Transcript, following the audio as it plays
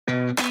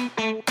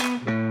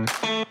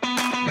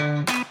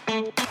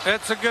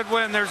It's a good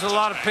win. There's a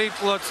lot of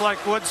people. It's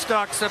like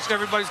Woodstock, except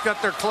everybody's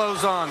got their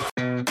clothes on.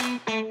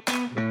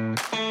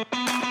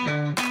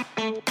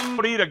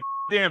 But eat a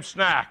damn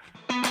snack.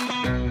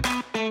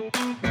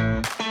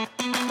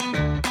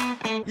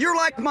 You're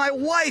like my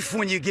wife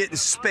when you get in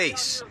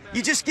space.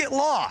 You just get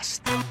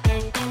lost.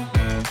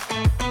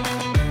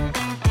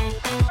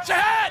 It's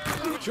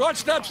ahead! Short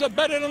steps are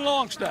better than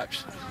long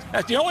steps.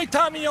 That's the only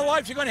time in your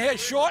life you're going to hear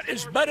short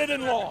is better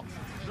than long.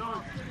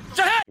 It's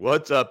ahead!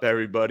 What's up,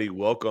 everybody?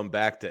 Welcome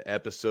back to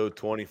episode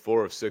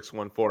 24 of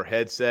 614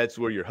 Headsets.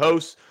 We're your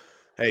hosts.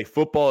 Hey,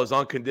 football is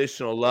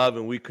unconditional love,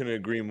 and we couldn't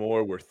agree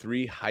more. We're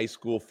three high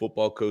school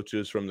football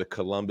coaches from the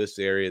Columbus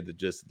area that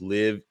just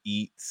live,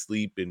 eat,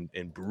 sleep,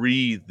 and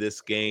breathe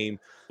this game.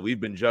 We've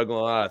been juggling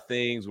a lot of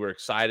things. We're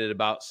excited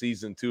about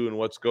season 2 and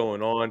what's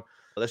going on.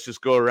 Let's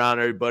just go around,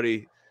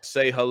 everybody.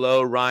 Say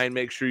hello. Ryan,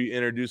 make sure you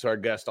introduce our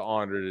guest to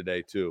honor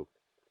today, too.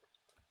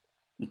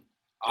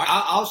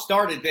 I'll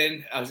start it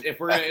then. If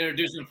we're going to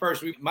introduce him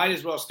first, we might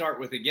as well start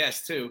with a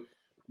guest, too.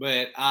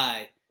 But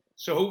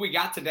so who we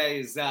got today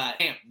is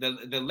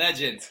the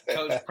legend,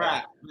 Coach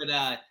Pratt.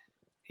 But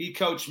he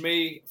coached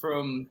me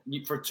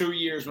for 2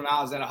 years when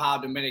I was at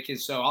Ohio Dominican.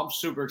 So I'm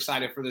super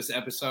excited for this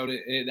episode.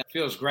 It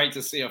feels great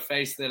to see a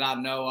face that I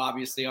know,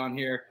 obviously, on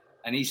here.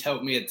 And he's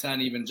helped me a ton,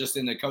 even just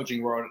in the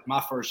coaching world.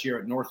 My first year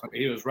at Northland,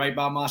 he was right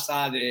by my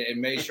side and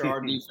made sure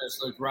our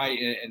defense looked right.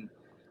 And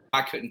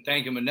I couldn't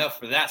thank him enough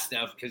for that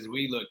stuff because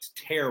we looked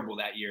terrible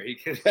that year. He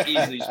could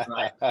easily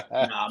strike. No,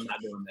 I'm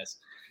not doing this.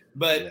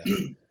 But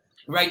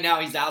right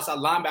now he's the outside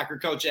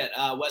linebacker coach at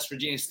West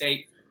Virginia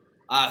State,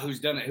 who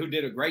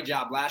did a great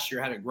job last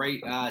year, had a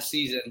great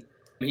season.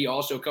 He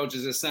also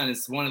coaches his son.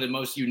 It's one of the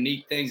most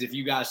unique things. If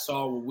you guys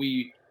saw what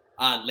we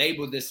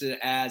labeled this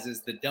as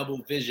is the double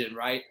vision,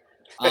 right?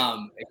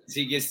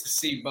 He gets to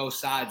see both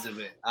sides of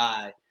it.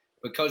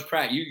 But Coach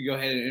Pratt, you can go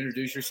ahead and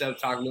introduce yourself,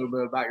 talk a little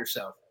bit about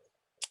yourself.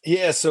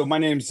 Yeah, so my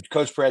name's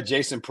Coach Pratt,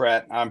 Jason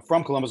Pratt. I'm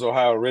from Columbus,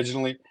 Ohio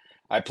originally.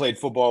 I played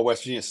football at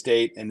West Virginia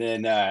State, and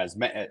then as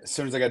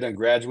soon as I got done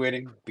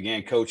graduating,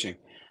 began coaching.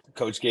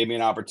 Coach gave me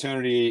an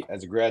opportunity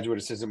as a graduate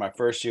assistant my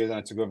first year, then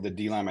I took over the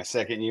D-line my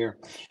second year.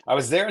 I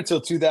was there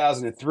until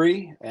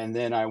 2003, and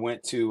then I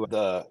went to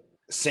the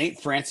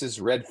St. Francis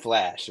Red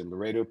Flash in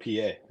Laredo,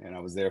 PA, and I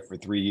was there for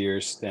 3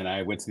 years. Then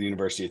I went to the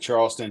University of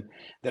Charleston.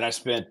 Then I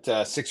spent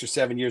 6 or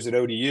 7 years at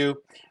ODU,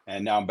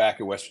 and now I'm back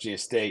at West Virginia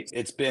State.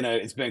 It's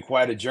been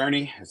quite a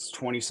journey. It's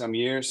 20-some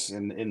years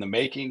in the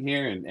making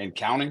here and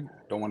counting.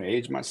 Don't want to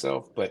age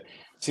myself, but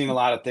seen a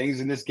lot of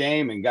things in this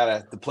game and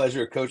got the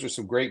pleasure of coaching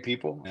some great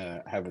people.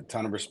 Have a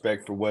ton of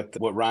respect for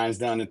what Ryan's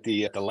done at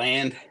the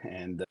land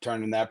and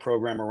turning that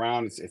program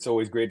around. It's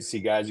always great to see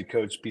guys you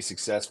coach be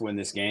successful in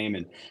this game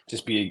and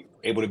just be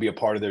able to be a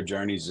part of their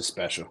journey is just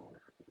special.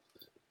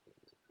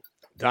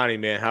 Donnie,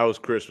 man, how was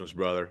Christmas,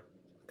 brother?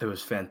 It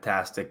was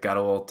fantastic. Got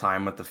a little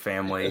time with the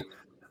family.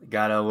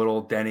 Got a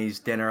little Denny's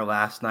dinner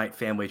last night,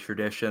 family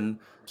tradition.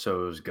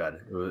 So it was good.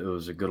 It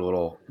was a good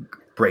little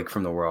break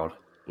from the world.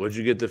 What'd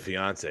you get the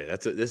fiance?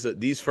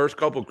 These first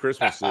couple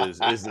Christmases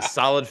is the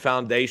solid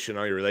foundation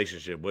on your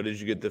relationship. What did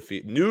you get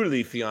the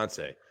newly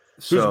fiance?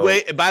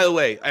 By the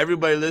way,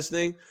 everybody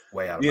listening,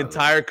 the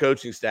entire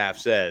coaching staff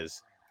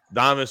says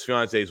Donovan's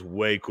fiance is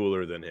way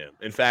cooler than him.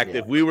 In fact,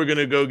 if we were going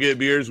to go get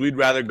beers, we'd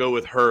rather go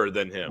with her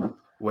than him.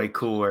 Way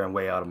cooler and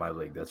way out of my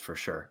league, that's for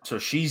sure. So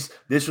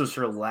this was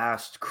her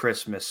last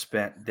Christmas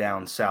spent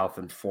down south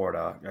in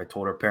Florida. I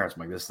told her parents,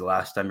 I'm like, this is the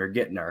last time you're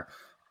getting her.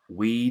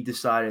 We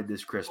decided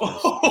this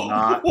Christmas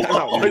not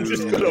to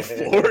just go to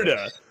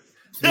Florida.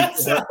 That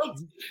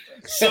sounds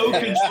so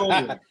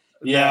controlling.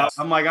 Yeah,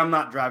 I'm like, I'm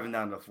not driving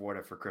down to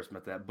Florida for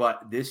Christmas.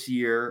 But this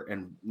year,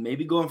 and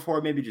maybe going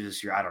forward, maybe just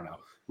this year, I don't know.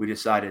 We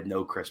decided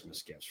no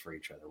Christmas gifts for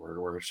each other.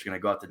 We're just gonna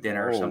go out to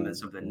dinner or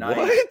something nice.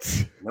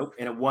 What? Nope.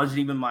 And it wasn't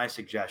even my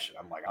suggestion.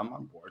 I'm like, I'm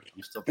on board.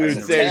 I'm still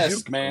playing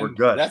man. We're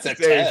good. That's a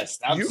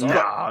test. You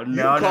called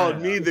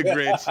me the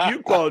Grinch.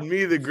 You called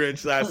me the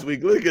Grinch last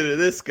week. Look at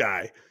this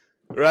guy.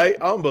 Right?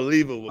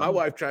 Unbelievable. My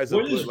wife tries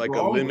to put like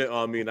a limit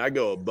on me, and I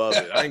go above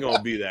it. I ain't going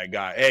to be that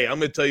guy. Hey, I'm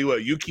going to tell you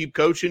what. You keep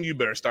coaching, you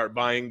better start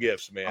buying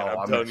gifts, man.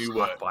 I'm telling you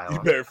what. You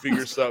better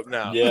figure something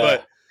out. Yeah.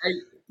 But,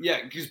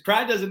 because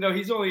Pratt doesn't know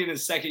he's only in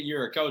his second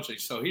year of coaching,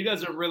 so he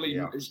doesn't really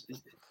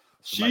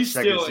She's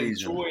still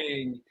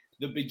enjoying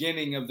the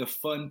beginning of the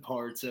fun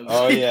parts of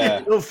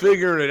still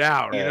figuring it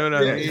out. You know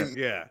what I mean?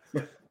 Yeah.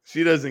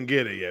 She doesn't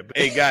get it yet. But,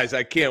 hey, guys,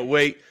 I can't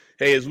wait.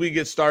 Hey, as we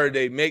get started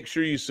today, make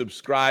sure you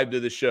subscribe to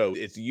the show.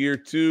 It's year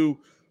 2.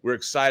 We're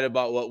excited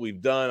about what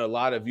we've done. A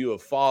lot of you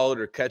have followed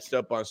or catched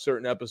up on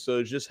certain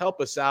episodes. Just help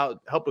us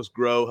out, help us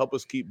grow, help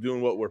us keep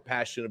doing what we're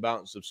passionate about,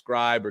 and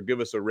subscribe or give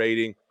us a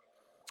rating.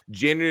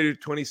 January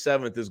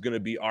 27th is going to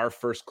be our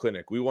first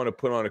clinic. We want to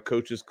put on a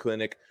coaches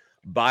clinic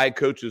by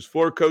coaches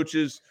for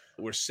coaches.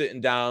 We're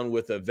sitting down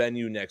with a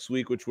venue next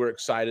week, which we're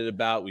excited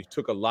about. We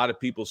took a lot of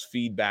people's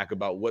feedback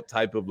about what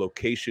type of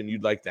location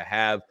you'd like to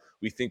have.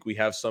 We think we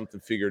have something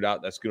figured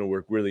out that's going to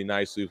work really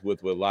nicely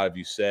with what a lot of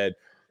you said.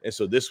 And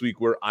so this week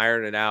we're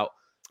ironing out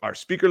our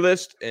speaker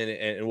list,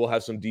 and we'll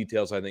have some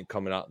details, I think,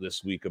 coming out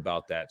this week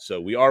about that. So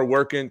we are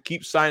working.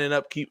 Keep signing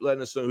up. Keep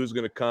letting us know who's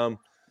going to come.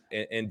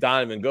 And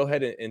Donovan, go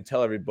ahead and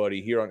tell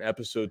everybody here on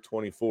episode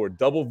 24,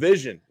 Double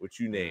Vision, which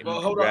you named.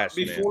 Well, hold on.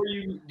 Before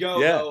you go,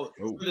 though,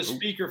 for the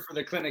speaker for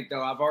the clinic,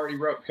 though, I've already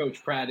wrote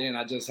Coach Pratt in.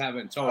 I just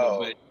haven't told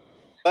him.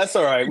 But that's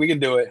all right. We can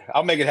do it.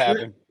 I'll make it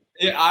happen.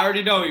 Yeah, I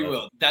already know he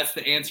will. That's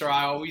the answer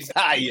I always.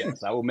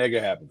 Yes, I will make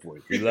it happen for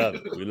you. We love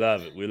it. We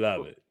love it. We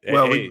love it.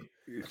 Well,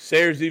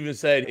 Sayers even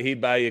said he'd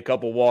buy you a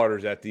couple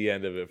waters at the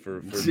end of it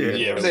for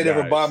they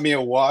never bought me a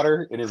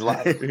water in his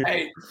life.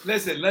 Hey,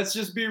 listen, let's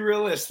just be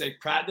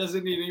realistic. Pratt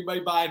doesn't need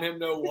anybody buying him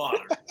no water.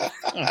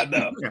 I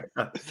know.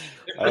 I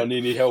don't need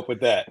any help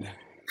with that.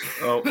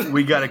 Oh,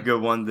 we got a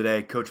good one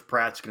today. Coach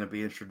Pratt's going to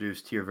be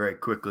introduced here very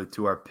quickly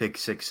to our Pick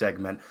Six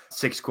segment.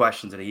 6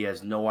 questions that he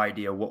has no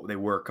idea what they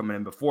were coming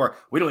in before.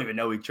 We don't even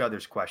know each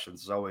other's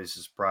questions. It's always a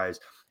surprise.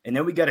 And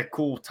then we got a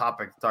cool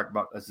topic to talk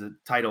about as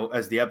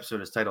the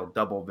episode is titled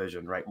Double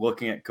Vision, right?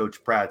 Looking at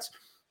Coach Pratt's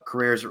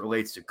career as it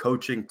relates to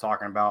coaching,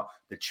 talking about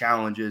the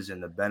challenges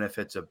and the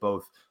benefits of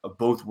both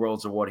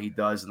worlds of what he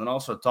does. And then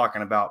also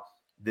talking about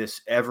this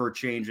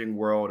ever-changing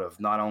world of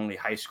not only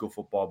high school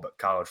football, but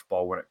college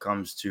football when it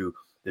comes to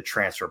the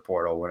transfer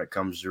portal, when it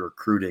comes to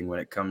recruiting,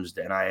 when it comes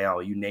to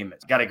NIL, you name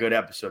it. Got a good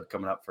episode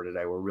coming up for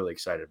today. We're really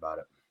excited about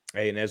it.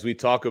 Hey, and as we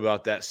talk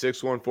about that,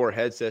 614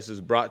 Headsets is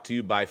brought to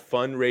you by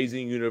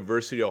Fundraising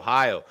University,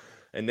 Ohio.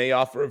 And they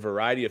offer a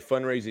variety of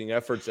fundraising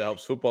efforts that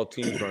helps football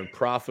teams run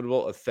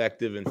profitable,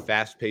 effective, and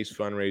fast-paced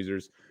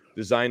fundraisers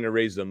designed to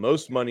raise the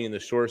most money in the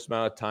shortest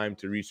amount of time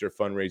to reach their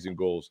fundraising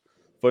goals.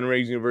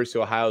 Fundraising University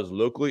of Ohio is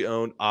locally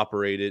owned,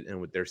 operated, and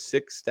with their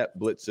 6-step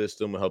blitz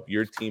system will help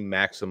your team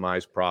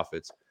maximize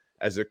profits.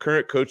 As the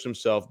current coach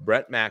himself,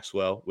 Brett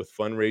Maxwell with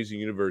Fundraising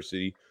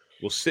University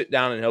will sit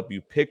down and help you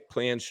pick,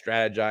 plan,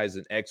 strategize,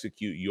 and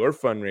execute your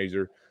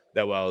fundraiser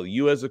that will allow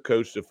you as a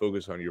coach to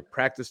focus on your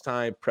practice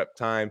time, prep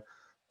time,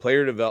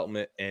 player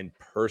development, and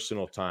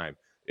personal time.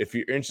 If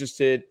you're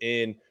interested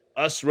in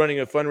us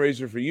running a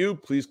fundraiser for you,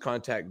 please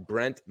contact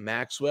Brent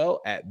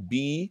Maxwell at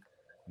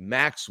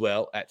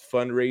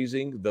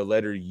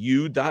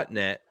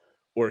bmaxwell@fundraising.net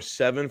or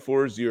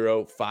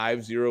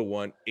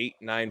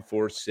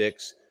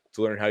 740-501-8946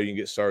 to learn how you can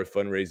get started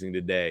fundraising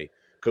today.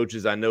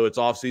 Coaches, I know it's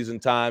off-season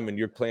time and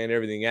you're planning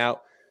everything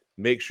out.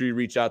 Make sure you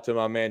reach out to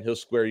my man. He'll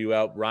square you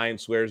out. Ryan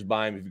swears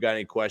by him. If you've got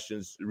any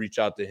questions, reach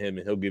out to him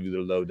and he'll give you the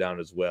lowdown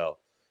as well.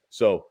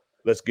 So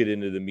let's get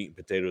into the meat and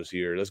potatoes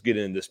here. Let's get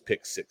into this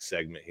Pick Six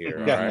segment here.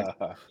 All right.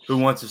 Who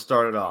wants to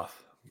start it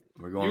off?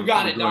 We're going. You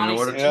got it, Donnie.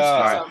 All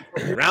right.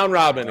 Round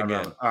robin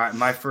again. All right.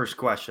 My first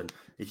question: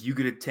 if you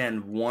could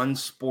attend one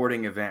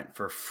sporting event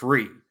for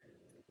free,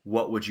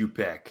 what would you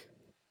pick?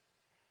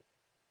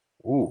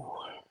 Ooh,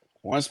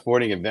 one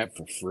sporting event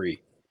for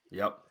free.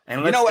 Yep.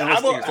 And let's take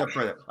a step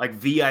further. Like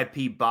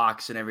VIP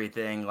box and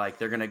everything. Like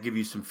they're gonna give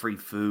you some free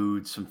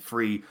food, some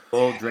free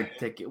drink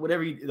ticket,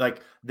 whatever you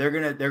like. They're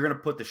gonna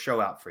put the show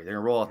out for you. They're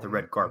gonna roll out the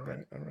red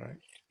carpet. All right.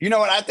 You know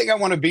what? I think I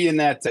want to be in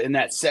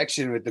that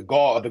section with the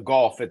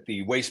golf at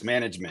the waste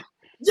management.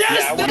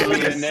 Yes, yeah, I want to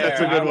be in there.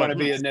 That's a good one. I want to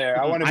be in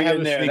there. I want to be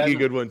in there. That's a sneaky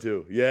good one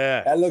too.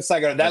 Yeah. That looks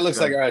like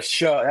a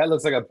show. That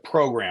looks like a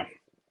program.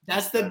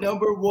 That's the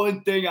number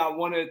one thing I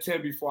want to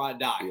attend before I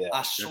die. Yeah,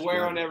 I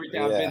swear on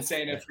everything. I've been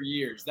saying it for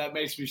years. That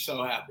makes me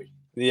so happy.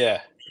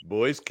 Yeah.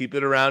 Boys, keep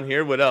it around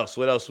here. What else?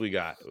 What else we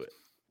got?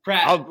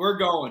 Pratt, we're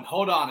going.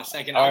 Hold on a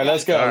second. All right,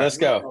 let's go.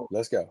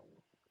 Let's go.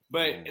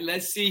 But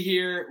let's see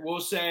here. We'll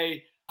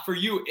say for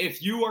you,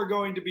 if you are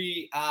going to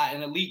be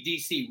an elite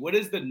DC, what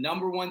is the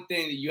number one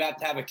thing that you have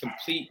to have a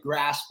complete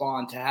grasp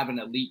on to have an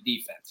elite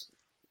defense?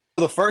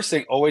 The first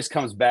thing always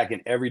comes back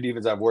in every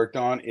defense I've worked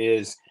on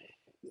is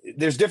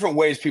there's different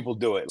ways people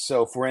do it.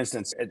 So, for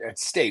instance, at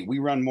State, we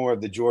run more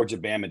of the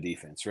Georgia-Bama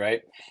defense,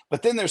 right?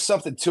 But then there's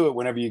something to it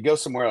whenever you go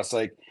somewhere else.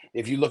 Like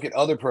if you look at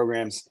other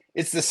programs,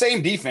 it's the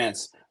same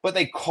defense, but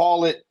they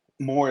call it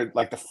more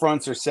like the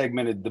fronts are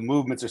segmented, the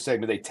movements are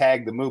segmented. They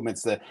tag the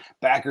movements. The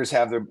backers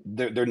have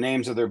their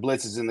names of their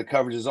blitzes, and the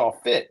coverages all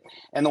fit.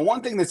 And the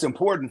one thing that's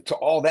important to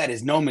all that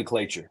is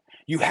nomenclature.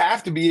 You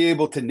have to be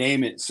able to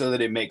name it so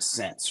that it makes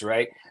sense,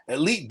 right?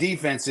 Elite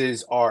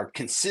defenses are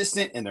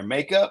consistent in their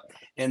makeup.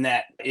 In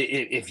that,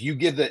 if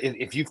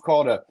you've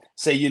called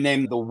say you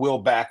name the will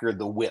backer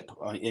the whip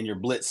in your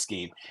blitz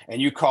scheme,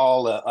 and you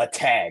call a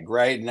tag,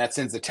 right, and that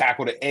sends the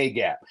tackle to A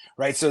gap,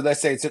 right? So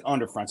let's say it's an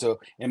underfront. So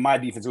in my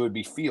defense, it would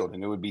be field,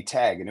 and it would be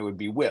tag, and it would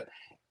be whip,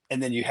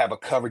 and then you have a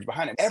coverage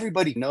behind it.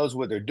 Everybody knows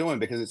what they're doing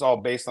because it's all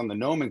based on the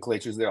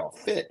nomenclatures. They all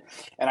fit,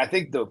 and I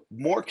think the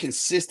more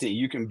consistent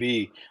you can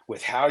be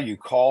with how you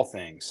call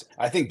things,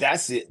 I think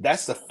that's it.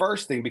 That's the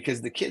first thing,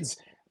 because the kids,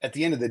 at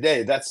the end of the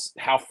day, that's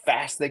how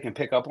fast they can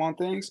pick up on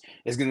things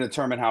is going to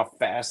determine how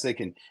fast they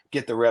can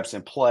get the reps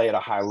and play at a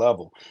high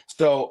level.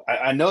 So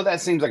I know that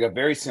seems like a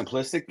very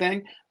simplistic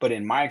thing, but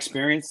in my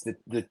experience,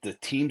 the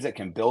teams that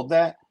can build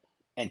that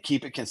and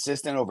keep it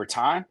consistent over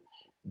time,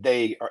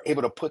 they are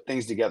able to put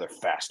things together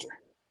faster.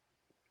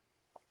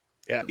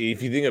 Yeah.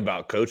 If you think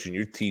about coaching,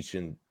 you're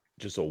teaching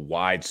just a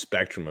wide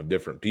spectrum of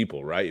different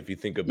people, right? If you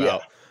think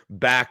about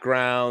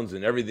backgrounds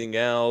and everything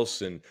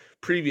else and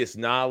previous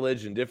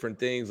knowledge and different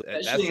things,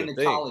 Especially in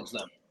the college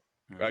level.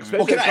 Right?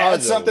 Well, can I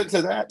add something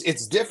level. to that?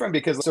 It's different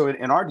because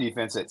in our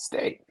defense at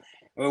State,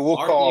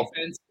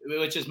 Defense,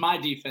 which is my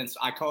defense,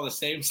 I call the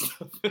same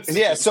stuff.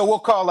 So we'll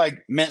call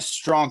like Mint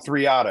Strong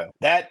 3 Auto.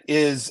 That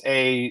is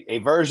a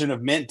version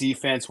of Mint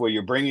defense where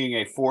you're bringing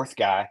a fourth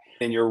guy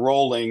and you're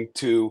rolling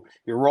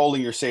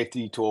your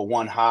safety to a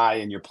 1 high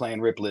and you're playing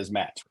Rip Liz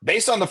match.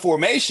 Based on the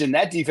formation,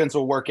 that defense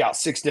will work out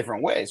 6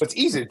 different ways. So it's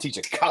easy to teach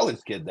a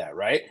college kid that,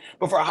 right?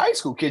 But for a high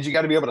school kid, you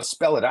got to be able to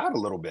spell it out a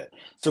little bit.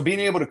 So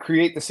being able to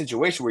create the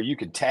situation where you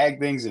can tag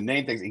things and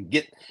name things and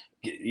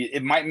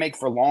it might make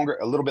for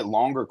a little bit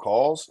longer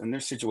calls. And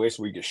there's situations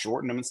where you can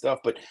shorten them and stuff,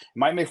 but it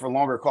might make for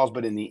longer calls.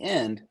 But in the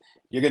end,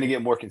 you're going to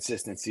get more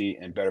consistency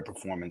and better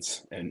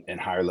performance and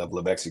higher level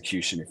of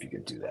execution if you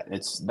can do that.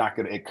 It's not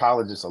good. At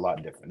college, it's a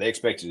lot different. They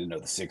expect you to know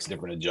the 6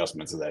 different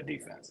adjustments of that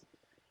defense.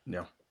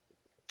 Yeah.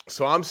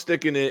 So I'm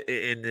sticking it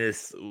in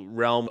this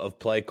realm of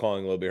play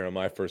calling a little bit here on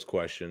my first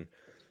question.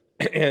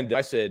 And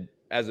I said,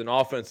 as an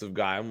offensive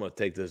guy, I'm going to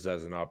take this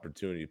as an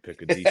opportunity to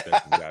pick a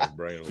defensive guy's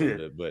brain a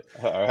little bit. But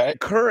all right,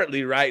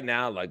 currently right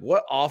now, like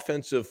what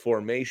offensive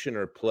formation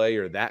or play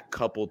or that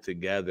coupled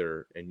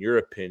together, in your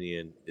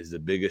opinion, is the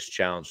biggest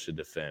challenge to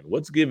defend?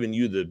 What's given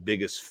you the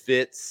biggest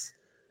fits?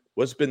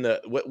 What's been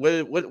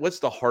what's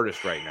the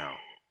hardest right now?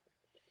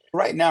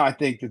 Right now, I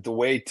think that the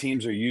way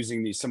teams are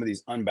using some of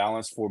these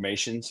unbalanced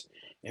formations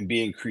and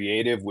being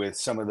creative with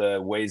some of the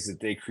ways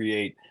that they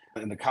create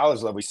in the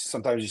college level,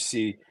 sometimes you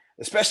see,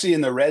 especially in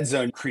the red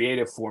zone,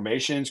 creative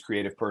formations,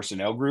 creative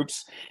personnel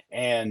groups,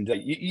 and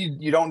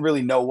you don't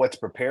really know what to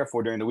prepare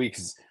for during the week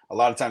because a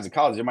lot of times in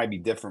college it might be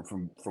different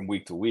from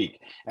week to week.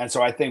 And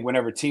so I think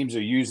whenever teams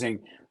are using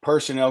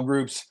personnel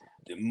groups,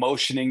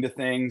 motioning to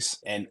things,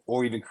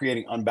 or even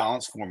creating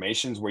unbalanced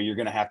formations where you're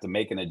going to have to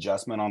make an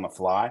adjustment on the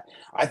fly,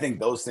 I think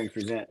those things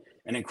present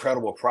an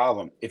incredible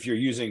problem if you're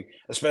using,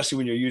 especially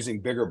when you're using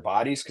bigger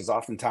bodies, because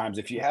oftentimes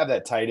if you have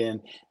that tight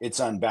end, it's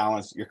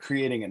unbalanced. You're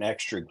creating an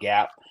extra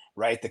gap,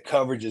 right? The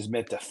coverage is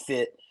meant to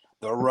fit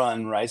the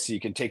run, right? So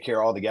you can take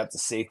care of all the gaps. The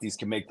safeties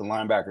can make the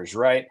linebackers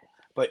right.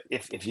 But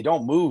if you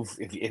don't move,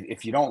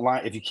 if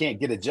you can't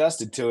get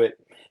adjusted to it,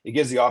 it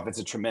gives the offense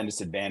a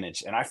tremendous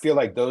advantage. And I feel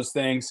like those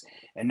things,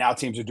 and now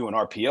teams are doing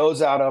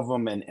RPOs out of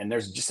them, and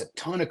there's just a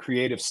ton of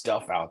creative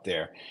stuff out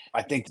there.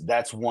 I think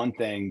that's one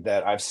thing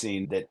that I've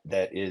seen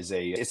that is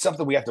it's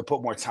something we have to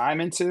put more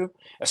time into,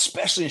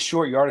 especially in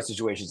short yardage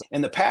situations.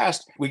 In the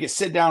past, we could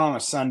sit down on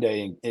a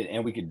Sunday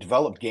and we could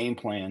develop game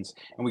plans,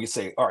 and we could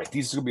say, all right,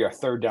 these are going to be our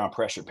third down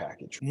pressure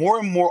package. More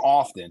and more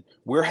often,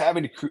 we're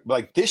having to,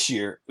 like this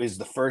year is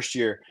the first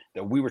year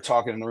that we were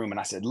talking in the room, and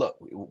I said, look,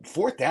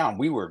 4th down,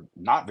 we were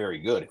not very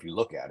good if you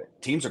look at it.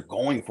 Teams are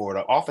going for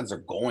it. Offense are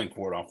going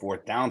for it on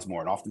 4th downs more,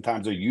 and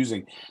oftentimes they're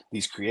using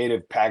these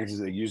creative packages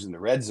they use in the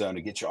red zone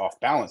to get you off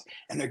balance,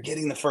 and they're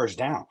getting the first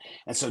down.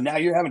 And so now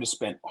you're having to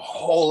spend a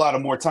whole lot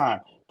of more time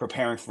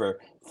preparing for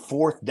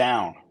 4th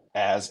down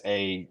as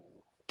a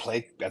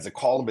play, as a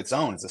call of its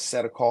own. It's a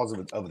set of calls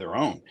of their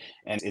own,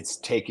 and it's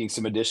taking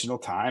some additional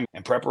time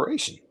and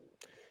preparation.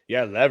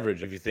 Yeah,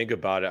 leverage. If you think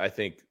about it, I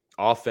think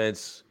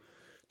offense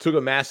took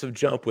a massive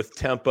jump with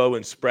tempo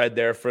and spread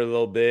there for a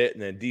little bit,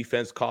 and then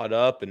defense caught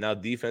up, and now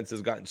defense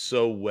has gotten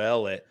so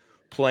well at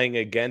playing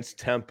against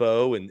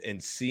tempo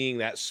and seeing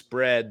that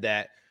spread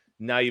that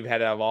now you've had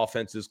to have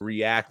offenses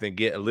react and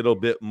get a little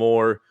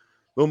more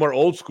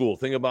old school.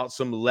 Think about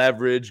some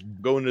leverage,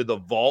 going to the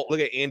vault. Look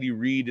at Andy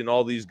Reid and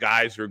all these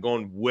guys who are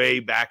going way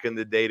back in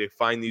the day to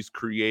find these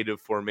creative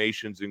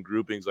formations and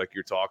groupings like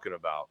you're talking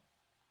about.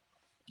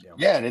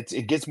 Yeah, and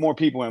it gets more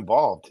people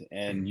involved,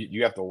 and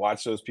you have to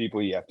watch those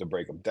people. You have to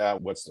break them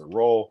down. What's their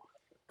role?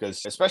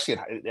 Because especially,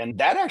 and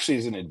that actually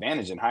is an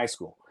advantage in high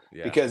school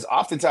because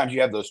oftentimes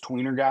you have those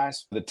tweener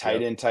guys, the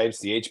tight end types,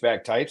 the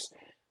H-back types,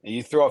 and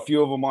you throw a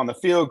few of them on the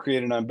field,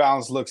 create an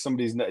unbalanced look.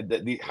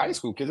 The high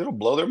school kids, it'll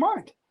blow their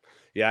mind.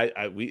 Yeah,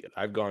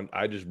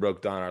 I just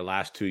broke down our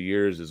last 2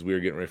 years as we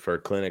were getting ready for a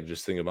clinic,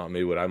 just thinking about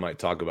maybe what I might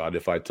talk about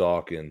if I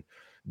talk. And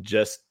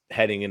just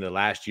heading into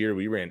last year,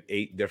 we ran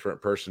 8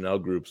 different personnel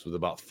groups with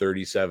about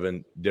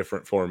 37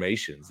 different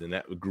formations. And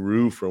that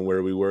grew from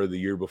where we were the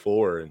year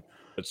before. And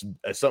it's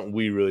something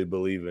we really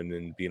believe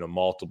in being a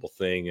multiple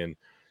thing. And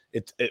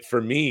it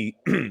for me,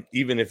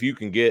 even if you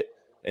can get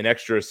an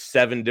extra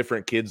 7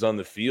 different kids on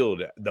the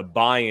field, the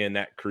buy-in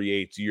that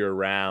creates year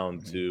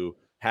round to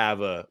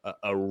have a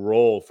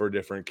role for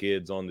different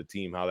kids on the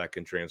team, how that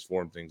can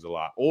transform things a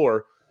lot.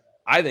 Or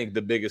I think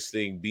the biggest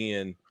thing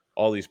being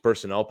all these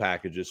personnel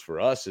packages for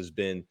us has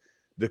been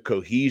the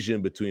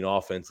cohesion between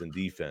offense and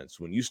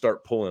defense. When you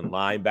start pulling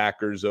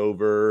linebackers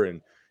over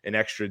and an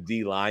extra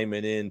D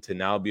lineman in to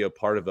now be a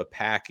part of a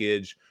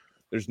package,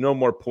 there's no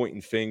more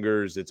pointing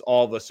fingers. It's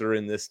all of us are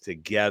in this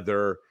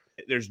together.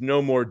 There's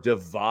no more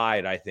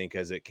divide, I think,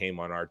 as it came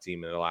on our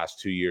team in the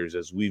last 2 years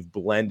as we've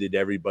blended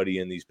everybody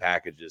in these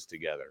packages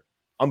together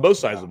on both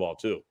sides of the ball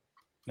too.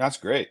 That's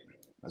great.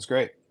 That's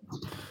great.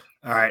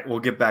 All right, we'll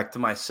get back to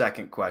my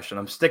second question.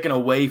 I'm sticking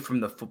away from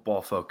the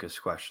football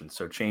focused question,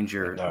 so change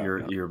your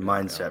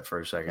mindset for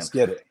a second. Let's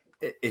get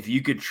it. If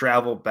you could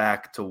travel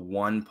back to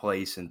one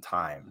place in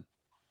time,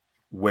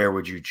 where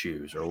would you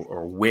choose,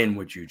 or when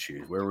would you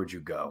choose? Where would you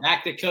go?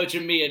 Back to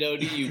coaching me at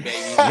ODU,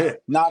 baby.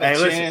 Not a Hey,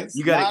 listen, chance.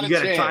 you got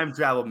a time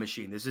travel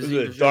machine. This is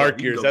the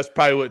dark years. That's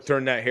probably what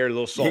turned that hair a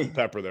little salt and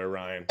pepper there,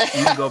 Ryan.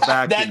 You can go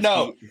back.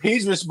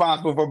 He's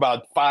responsible for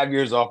about 5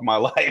 years off my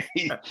life.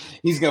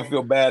 He's gonna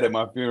feel bad at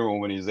my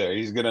funeral when he's there.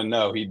 He's gonna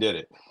know he did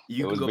it.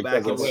 You can go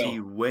back and see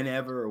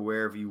whenever or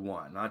wherever you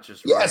want, not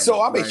just So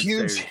I'm a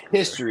huge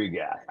history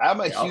guy.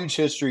 Huge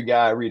history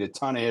guy. I read a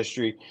ton of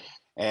history.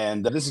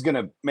 And this is going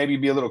to maybe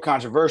be a little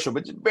controversial,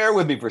 but just bear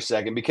with me for a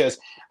second, because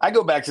I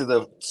go back to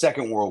the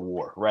Second World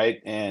War, right?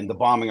 And the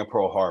bombing of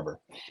Pearl Harbor.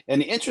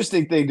 And the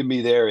interesting thing to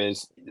me there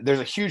is there's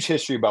a huge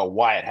history about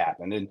why it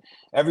happened. And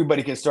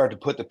everybody can start to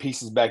put the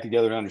pieces back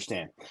together to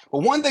understand.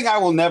 But one thing I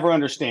will never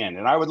understand,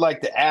 and I would like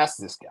to ask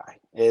this guy,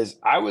 is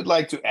I would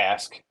like to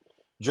ask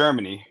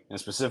Germany, and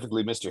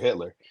specifically Mr.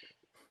 Hitler,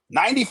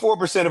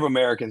 94% of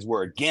Americans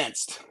were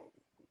against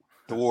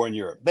the war in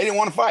Europe. They didn't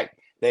want to fight.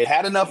 They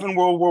had enough in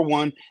World War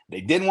I. They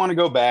didn't want to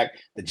go back.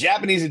 The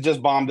Japanese had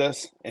just bombed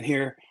us. And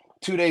here,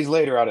 2 days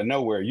later, out of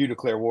nowhere, you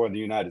declare war on the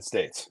United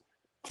States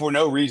for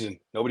no reason.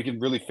 Nobody can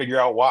really figure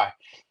out why.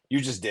 You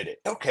just did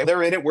it. Okay,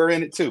 they're in it. We're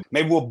in it too.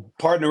 Maybe we'll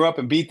partner up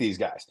and beat these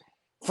guys.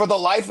 For the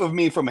life of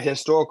me, from a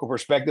historical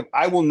perspective,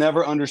 I will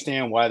never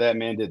understand why that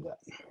man did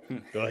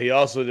that. Well, he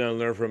also didn't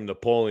learn from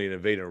Napoleon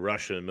invading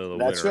Russia in the middle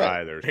of winter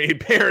either. He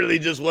apparently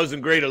just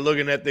wasn't great at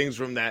looking at things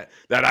from that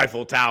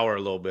Eiffel Tower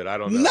a little bit. I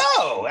don't know.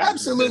 No,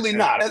 absolutely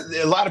not.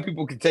 A lot of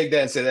people could take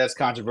that and say that's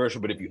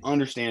controversial, but if you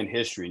understand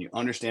history and you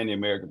understand the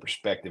American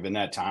perspective in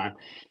that time,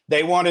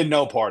 they wanted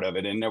no part of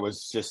it, and there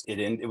was just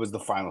it was the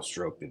final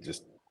stroke that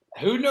just.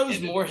 Who knows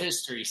more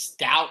history,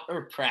 Stout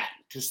or Pratt?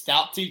 Because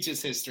Stout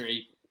teaches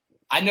history.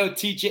 I know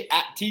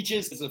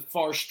teaches is a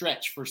far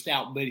stretch for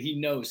Stout, but he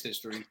knows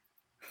history.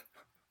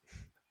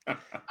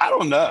 I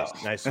don't know.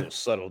 Nice little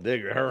subtle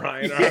digger,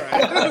 Ryan. All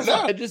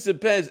right. It just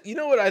depends. You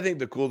know what I think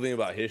the cool thing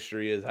about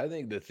history is? I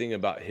think the thing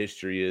about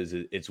history is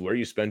it's where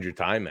you spend your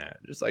time at.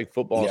 Just like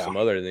football and some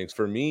other things.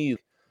 For me,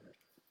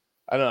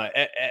 I don't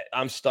know.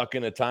 I'm stuck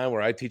in a time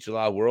where I teach a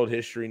lot of world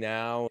history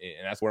now,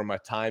 and that's where my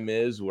time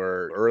is.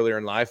 Where earlier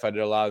in life I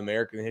did a lot of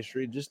American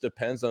history. It just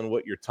depends on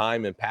what your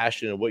time and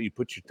passion and what you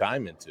put your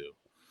time into.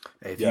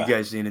 Hey, if you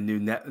guys need a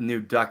new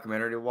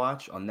documentary to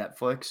watch on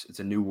Netflix, it's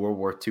a new World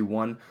War II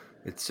one.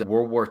 It's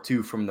World War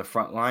II from the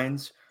front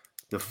lines.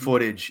 The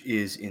footage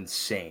is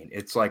insane.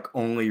 It's like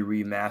only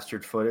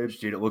remastered footage,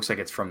 dude. It looks like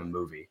it's from a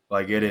movie.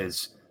 Like it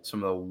is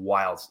some of the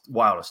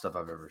wildest stuff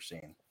I've ever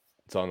seen.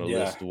 It's on the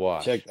list to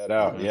watch. Check that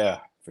out. Mm-hmm. Yeah,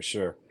 for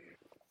sure.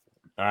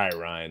 All right,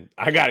 Ryan.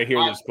 I got to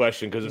hear this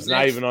question because it's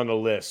not even on the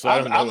list. So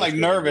I'm like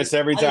nervous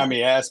every time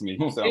he asks me.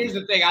 So. Here's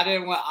the thing.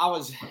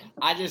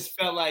 I just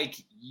felt like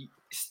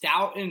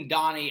Stout and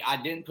Donnie, I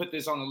didn't put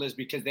this on the list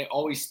because they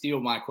always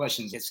steal my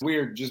questions. It's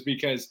weird just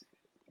because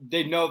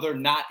they know they're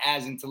not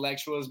as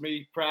intellectual as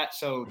me, Pratt,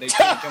 so they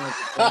can't come up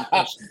with their own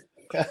questions.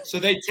 So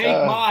they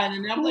take mine,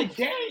 and I'm like,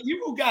 dang,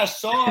 you guys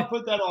saw I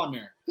put that on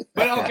there.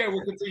 But okay,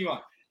 we'll continue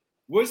on.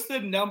 What's the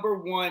number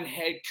one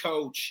head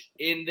coach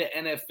in the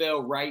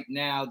NFL right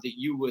now that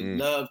you would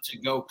love to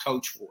go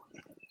coach for?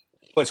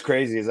 What's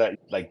crazy is that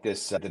like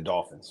this, the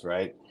Dolphins,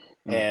 right?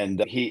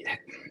 And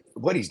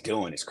what he's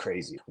doing is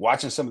crazy.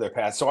 Watching some of their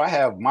paths. So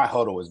my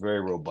huddle is very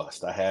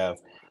robust. I have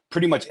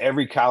pretty much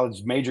every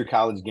major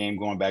college game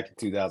going back to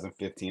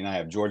 2015. I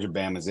have Georgia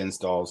Bama's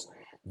installs,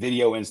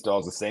 video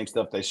installs, the same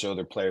stuff they show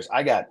their players.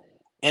 I got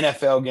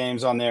NFL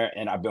games on there,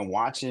 and I've been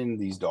watching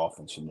these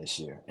Dolphins from this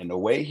year and the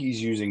way he's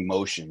using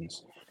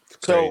motions.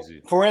 So,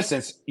 for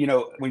instance,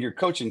 when you're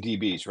coaching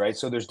DBs, right?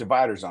 So there's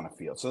dividers on the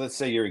field. So let's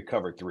say you're in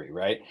cover 3,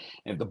 right?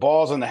 And if the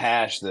ball's on the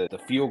hash, the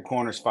field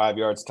corner's 5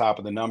 yards top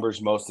of the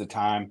numbers most of the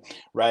time,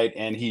 right?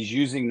 And he's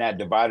using that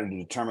divider to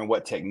determine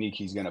what technique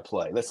he's going to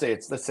play. Let's say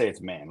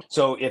it's man.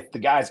 So if the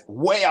guy's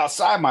way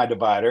outside my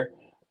divider,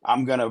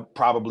 I'm going to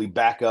probably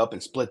back up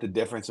and split the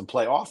difference and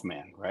play off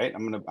man, right?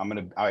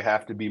 I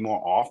have to be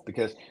more off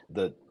because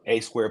the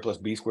A squared plus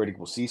B squared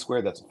equals C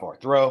squared. That's a far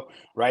throw,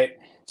 right?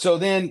 So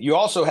then you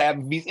also have,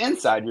 if he's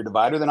inside your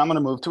divider, then I'm going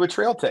to move to a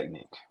trail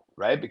technique,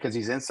 right? Because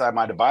he's inside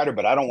my divider,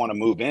 but I don't want to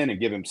move in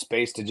and give him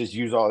space to just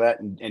use all that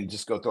and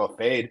just go throw a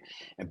fade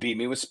and beat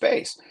me with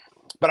space.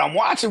 But I'm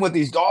watching what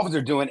these Dolphins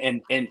are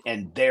doing,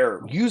 and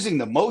they're using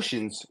the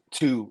motions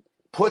to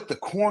put the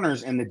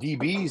corners and the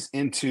DBs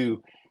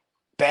into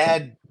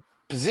bad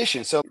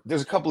position. So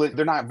there's a couple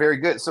they're not very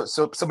good. So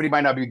somebody might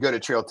not be good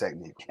at trail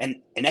technique. And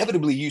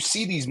inevitably you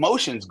see these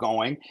motions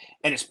going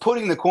and it's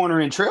putting the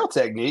corner in trail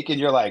technique. And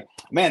you're like,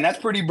 man, that's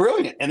pretty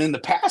brilliant. And then the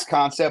pass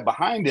concept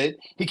behind it,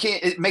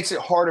 it makes it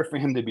harder for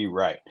him to be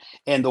right.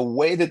 And the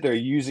way that they're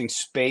using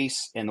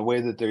space and the way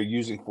that they're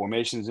using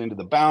formations into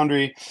the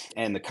boundary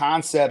and the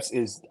concepts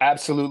is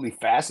absolutely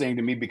fascinating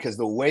to me because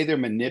the way they're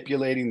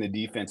manipulating the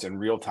defense in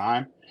real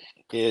time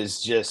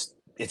is just,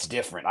 it's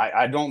different.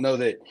 I don't know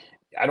that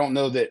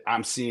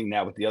I'm seeing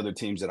that with the other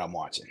teams that I'm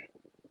watching.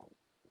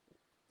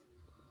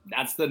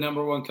 That's the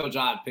number one coach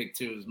I'd pick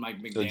too is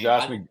Mike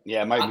McDaniel.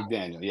 So Mike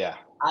McDaniel. Yeah.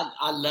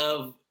 I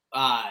love.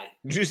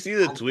 Did you see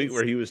the tweet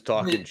where he was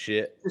talking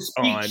shit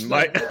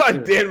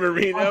on Dan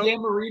Marino?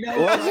 Dan Marino.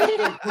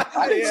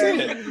 I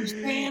didn't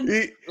see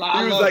it. He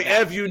was like,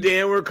 "F you,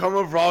 Dan. We're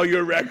coming for all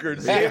your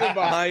records." Standing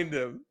behind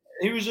him.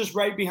 He was just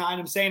right behind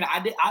him saying,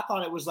 I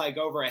thought it was like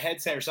over a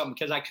headset or something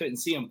because I couldn't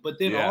see him. But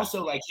then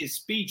also like his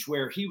speech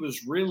where he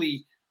was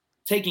really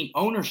taking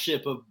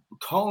ownership of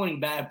calling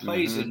bad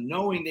plays and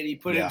knowing that he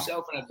put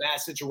himself in a bad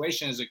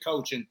situation as a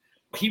coach. And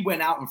he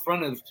went out in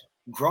front of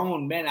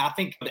grown men. I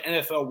think the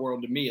NFL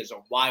world to me is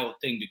a wild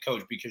thing to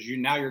coach because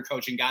you're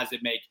coaching guys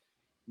that make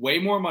way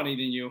more money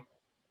than you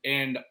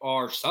and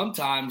are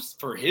sometimes,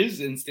 for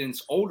his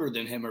instance, older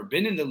than him or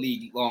been in the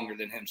league longer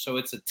than him. So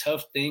it's a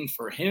tough thing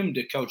for him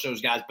to coach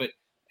those guys. But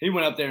he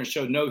went up there and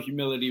showed no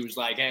humility. He was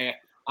like, hey,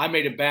 I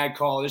made a bad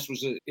call.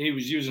 He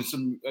was using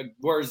some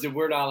words that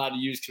we're not allowed to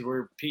use because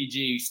we're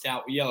PG.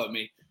 Stout will yell at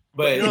me.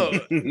 But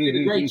he did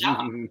a great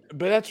job.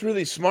 But that's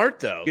really smart,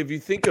 though. If you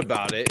think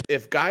about it,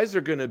 if guys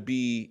are going to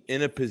be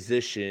in a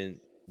position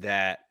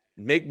that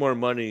make more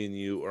money than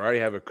you or already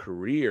have a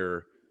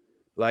career,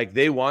 like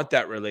they want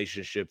that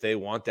relationship. They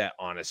want that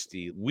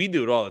honesty. We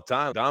do it all the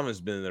time. Dom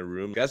has been in the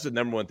room. That's the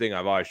number one thing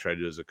I've always tried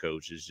to do as a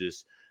coach is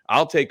just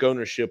I'll take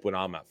ownership when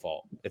I'm at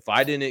fault. If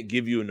I didn't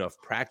give you enough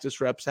practice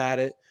reps at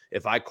it,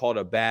 if I called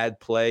a bad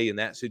play in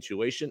that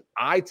situation,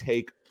 I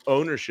take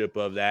ownership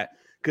of that.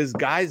 Because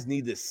guys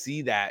need to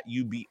see that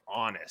you be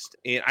honest.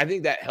 And I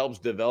think that helps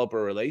develop a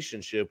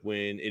relationship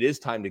when it is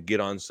time to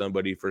get on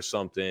somebody for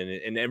something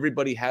and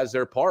everybody has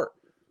their part.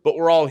 But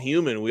we're all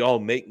human. We all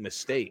make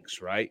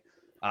mistakes, right?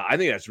 I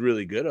think that's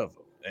really good of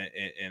him.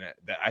 And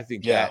I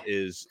think that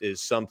is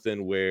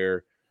something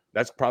where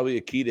that's probably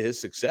a key to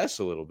his success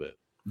a little bit.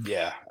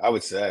 Yeah, I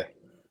would say.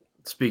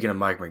 Speaking of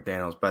Mike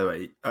McDaniels, by the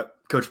way,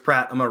 Coach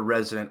Pratt, I'm a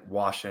resident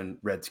Washington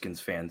Redskins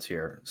fans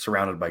here,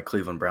 surrounded by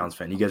Cleveland Browns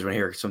fan. You guys want to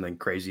hear something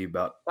crazy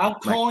about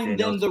Stop calling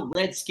them the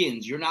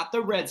Redskins. You're not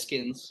the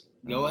Redskins.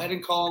 Go ahead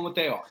and call them what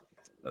they are.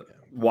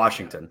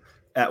 Washington.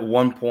 At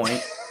one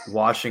point,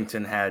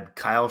 Washington had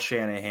Kyle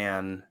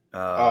Shanahan.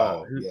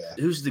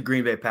 Who's the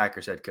Green Bay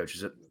Packers head coach?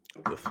 Is it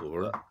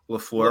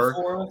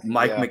LaFleur,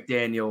 Mike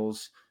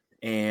McDaniels,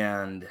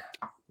 and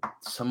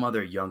some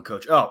other young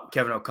coach. Oh,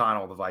 Kevin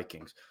O'Connell, the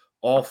Vikings.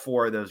 All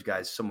four of those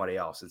guys, somebody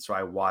else. And so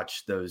I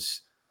watched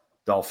those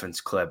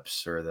Dolphins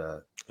clips or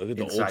the look at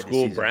the old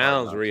school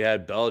Browns where he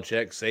had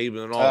Belichick,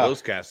 Saban, and all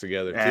those cats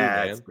together too,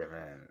 man.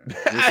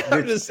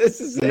 This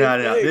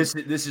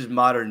is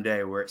modern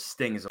day where it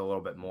stings a little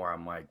bit more.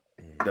 I'm like,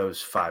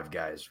 those five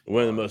guys.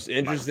 One of the most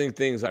interesting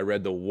things I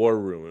read, the War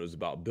Room. It was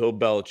about Bill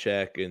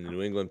Belichick and the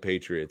New England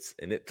Patriots,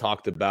 and it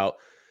talked about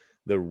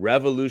the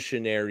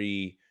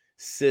revolutionary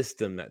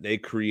system that they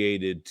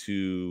created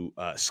to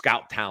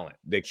scout talent.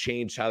 They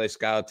changed how they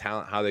scouted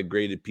talent, how they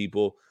graded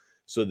people,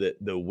 so that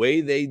the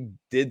way they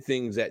did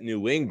things at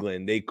New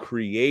England, they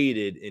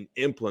created and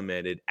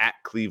implemented at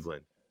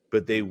Cleveland,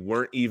 but they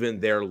weren't even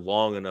there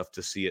long enough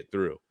to see it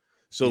through.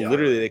 So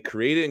literally they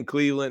created in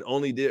Cleveland,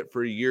 only did it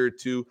for a year or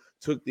two,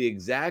 took the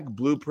exact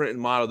blueprint and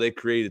model they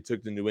created,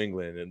 took to New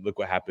England, and look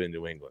what happened in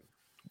New England.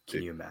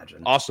 Can you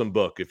imagine? Awesome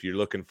book if you're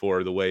looking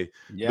for the way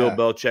Bill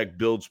Belichick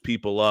builds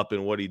people up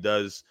and what he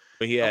does.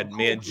 He had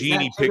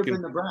Mangini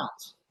picking the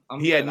Browns.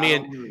 He had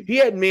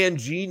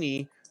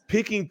Mangini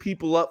picking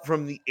people up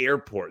from the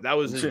airport. That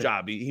was his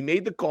job. He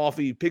made the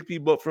coffee, he picked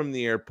people up from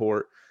the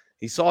airport.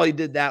 He saw he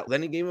did that.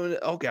 Then he gave him,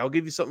 okay, I'll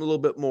give you something a little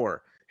bit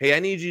more. Hey, I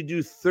need you to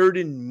do third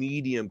and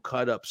medium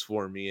cut-ups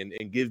for me and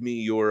give me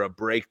your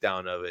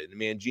breakdown of it. And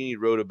Mangini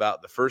wrote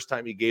about the first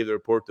time he gave the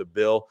report to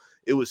Bill,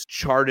 it was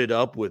charted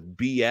up with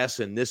BS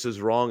and this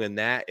is wrong and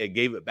that. It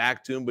gave it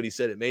back to him, but he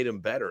said it made him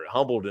better. It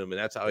humbled him, and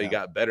that's how he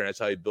got better. And that's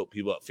how he built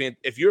people up.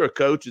 If you're a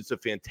coach, it's a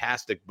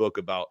fantastic book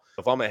about,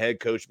 if I'm a head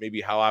coach, maybe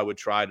how I would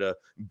try to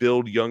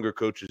build younger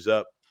coaches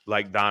up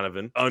like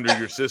Donovan under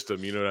your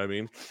system. You know what I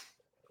mean?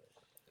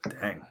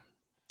 Dang.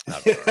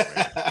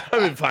 I've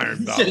been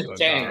firing thoughts.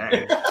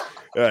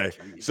 All right.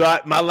 So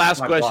my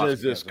last question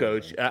is this,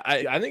 Coach.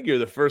 I think you're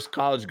the first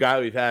college guy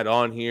we've had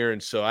on here,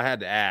 and so I had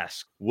to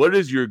ask, what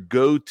is your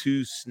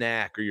go-to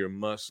snack or your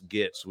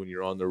must-gets when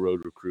you're on the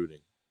road recruiting?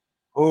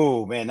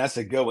 Oh, man, that's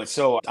a good one.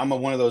 So I'm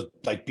one of those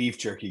like beef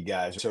jerky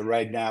guys. So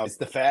right now it's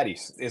the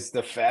fatties. It's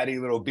the fatty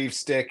little beef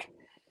stick.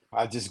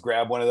 I just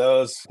grab one of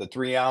those, the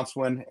 3-ounce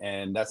one,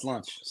 and that's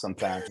lunch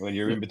sometimes when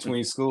you're in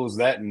between schools,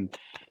 that and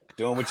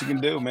doing what you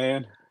can do,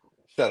 man.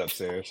 Shut up,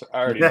 Sarah. I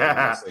already know you're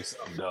gonna say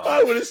something dumb.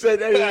 I would have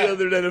said anything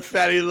other than a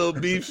fatty little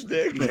beef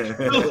stick. They're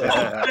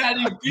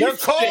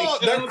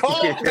called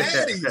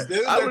patties,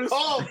 dude. I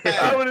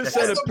would have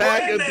said a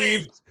pack of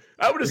beef.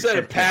 I would have said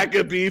a pack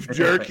of beef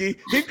jerky.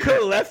 He could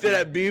have left it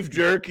at beef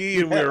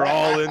jerky, and we were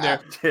all in there.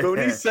 But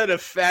when he said a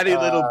fatty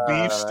little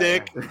beef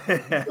stick,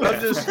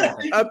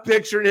 I'm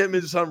picturing him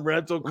in some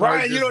rental car.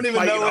 Ryan, you don't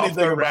even know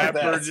anything about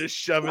that. Just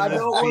shoving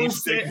this beef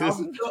stick.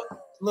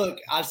 Look,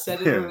 I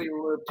said it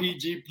earlier, we're a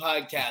PG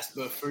podcast,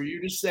 but for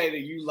you to say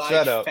that you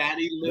like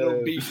fatty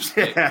little beef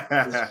stick is one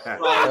of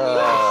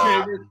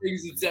my favorite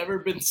things that's ever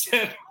been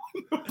said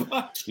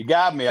You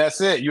got me.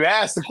 That's it. You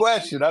asked the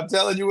question. I'm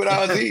telling you what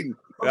I was eating.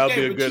 That'll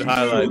be a good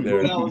highlight there.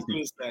 What I was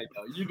going to say,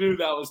 though. You knew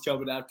that was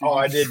coming after. Oh,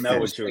 I did know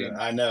what you were.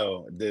 I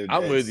know, dude.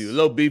 I'm with you. A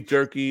little beef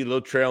jerky, a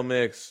little trail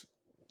mix.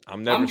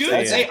 I'm never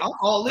good. saying.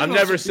 I'm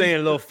never saying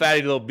a little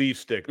fatty little beef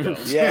stick though.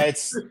 Yeah,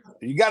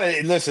 you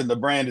gotta listen. The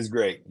brand is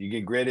great. You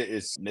get grit.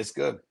 It's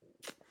good.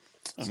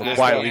 I'm gonna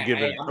quietly give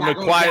it. I'm gonna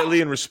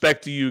quietly and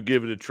respect to you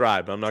give it a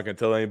try, but I'm not gonna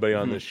tell anybody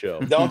on this show.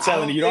 Don't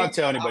tell any. You don't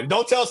tell anybody.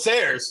 Don't tell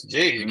Sayers.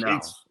 Gee,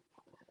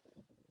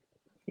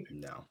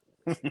 No.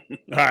 All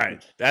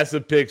right, that's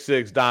the pick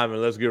six,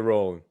 Diamond. Let's get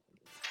rolling.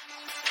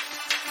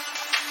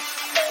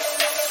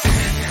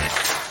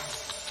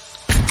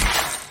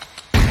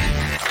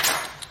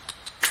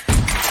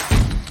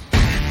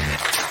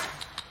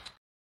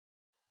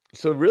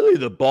 So really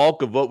the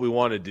bulk of what we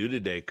want to do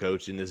today,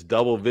 Coach, in this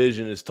double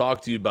vision is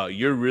talk to you about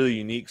your really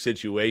unique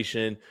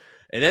situation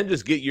and then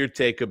just get your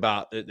take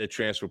about the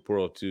transfer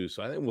portal too.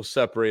 So I think we'll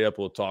separate up.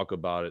 We'll talk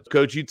about it.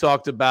 Coach, you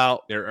talked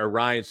about, or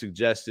Ryan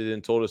suggested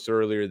and told us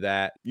earlier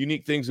that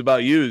unique things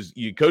about you is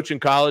you coach in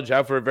college,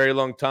 have for a very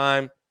long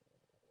time.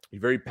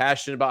 You're very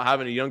passionate about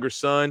having a younger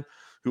son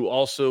who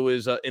also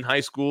is in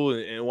high school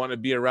and want to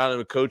be around him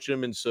and coach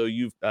him. And so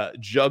you've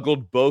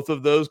juggled both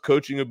of those,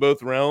 coaching in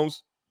both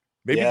realms.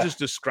 Maybe just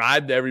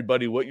describe to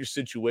everybody what your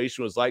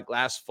situation was like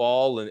last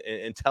fall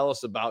and tell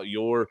us about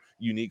your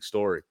unique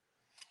story.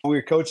 We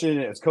were coaching.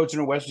 I was coaching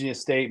at West Virginia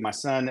State. My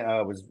son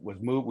was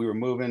moved. We were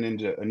moving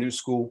into a new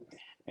school,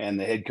 and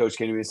the head coach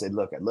came to me and said,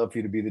 "Look, I'd love for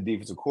you to be the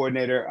defensive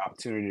coordinator.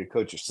 Opportunity to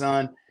coach your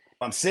son."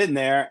 I'm sitting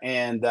there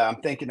and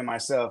I'm thinking to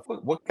myself,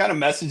 what kind of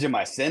message am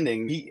I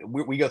sending?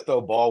 We go throw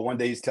a ball. One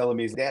day he's telling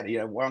me, Dad,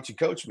 why don't you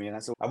coach me? And I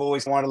said, I've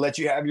always wanted to let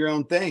you have your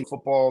own thing.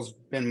 Football's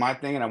been my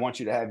thing, and I want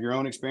you to have your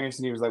own experience.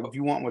 And he was like, well, if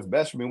you want what's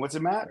best for me, what's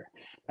it matter?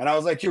 And I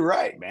was like, you're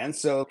right, man.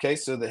 So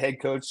the head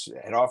coach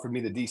had offered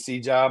me the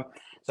DC job.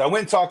 So I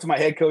went and talked to my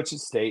head coach at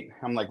State.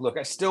 I'm like, look,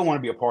 I still want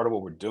to be a part of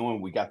what we're doing.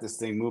 We got this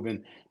thing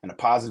moving in a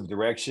positive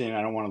direction.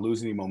 I don't want to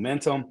lose any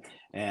momentum,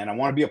 and I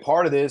want to be a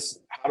part of this.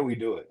 How do we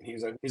do it?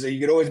 He's like, you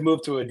could always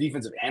move to a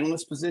defensive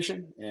analyst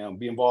position,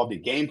 be involved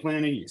in game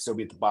planning. You can still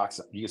be at the box.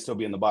 You can still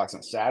be in the box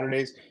on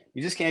Saturdays.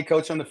 You just can't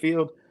coach on the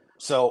field.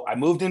 So I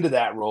moved into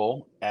that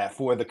role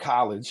for the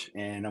college,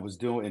 and I was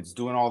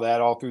doing all that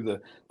all through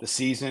the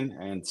season,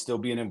 and still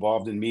being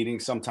involved in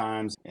meetings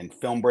sometimes and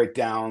film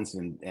breakdowns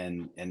and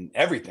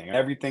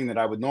everything that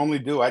I would normally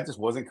do. I just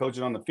wasn't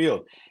coaching on the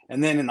field.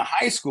 And then in the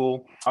high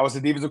school, I was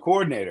the defensive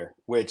coordinator,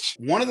 which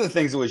one of the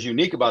things that was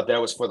unique about that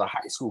was for the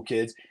high school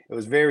kids, it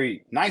was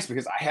very nice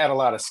because I had a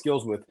lot of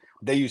skills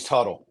they used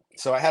Huddle.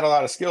 So I had a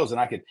lot of skills, and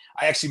I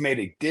actually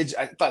made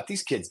I thought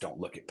these kids don't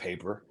look at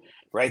paper,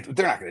 right?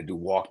 They're not going to do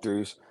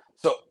walkthroughs.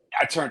 So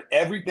I turned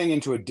everything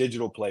into a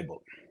digital playbook.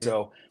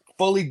 So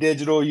fully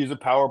digital, use a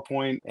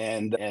PowerPoint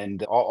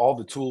and all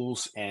the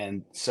tools.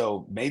 And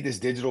so made this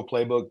digital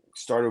playbook,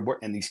 started work.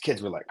 And these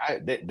kids were like,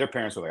 their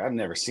parents were like, I've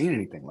never seen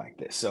anything like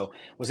this. So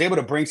was able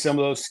to bring some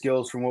of those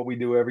skills from what we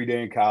do every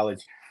day in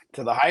college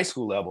to the high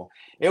school level.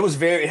 It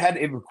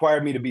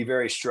required me to be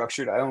very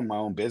structured. I own my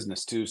own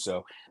business too.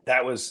 So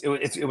it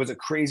was a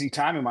crazy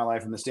time in my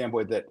life from the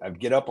standpoint that I'd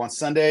get up on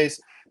Sundays.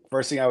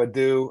 First thing I would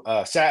do,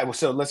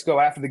 so let's go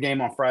after the game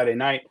on Friday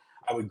night.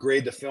 I would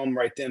grade the film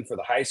right then for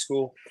the high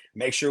school,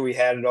 make sure we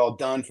had it all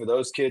done for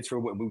those kids for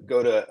when we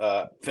go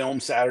to film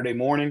Saturday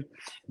morning.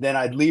 Then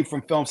I'd leave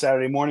from film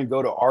Saturday morning,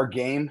 go to our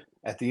game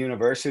at the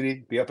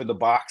university, be up at the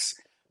box.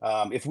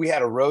 If we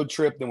had a road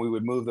trip, then we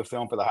would move the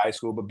film for the high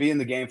school, but be in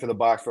the game for the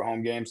box for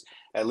home games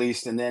at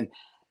least. And then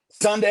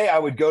Sunday, I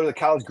would go to the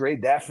college,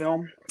 grade that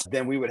film.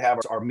 Then we would have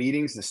our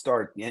meetings to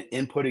start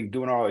inputting,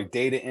 doing our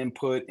data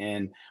input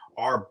and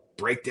our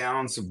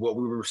breakdowns of what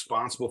we were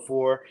responsible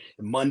for.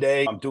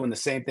 Monday, I'm doing the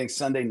same thing.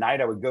 Sunday night,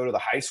 I would go to the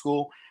high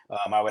school.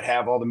 I would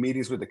have all the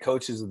meetings with the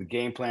coaches of the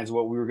game plans of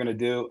what we were going to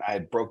do. I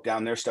broke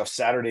down their stuff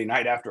Saturday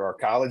night after our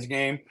college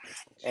game,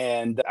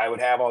 and I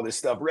would have all this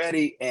stuff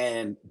ready.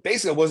 And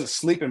basically, I wasn't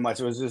sleeping much.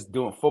 I was just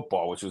doing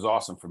football, which was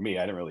awesome for me.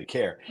 I didn't really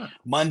care.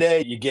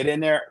 Monday, you get in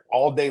there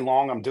all day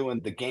long. I'm doing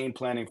the game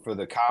planning for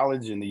the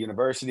college and the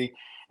university,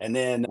 and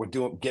then we're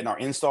getting our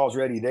installs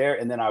ready there.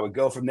 And then I would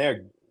go from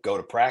there, go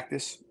to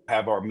practice,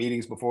 have our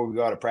meetings before we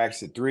go out of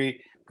practice at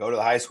 3, go to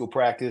the high school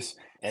practice,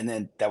 and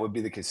then that would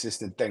be the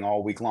consistent thing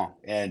all week long.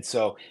 And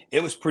so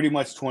it was pretty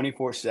much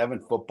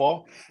 24/7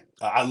 football.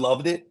 I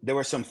loved it. There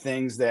were some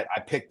things that I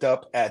picked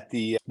up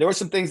there were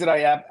some things that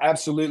I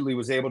absolutely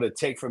was able to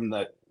take from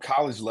the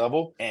college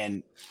level,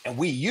 and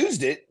we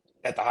used it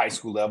at the high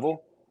school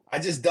level. I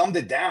just dumbed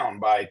it down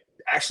by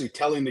actually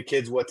telling the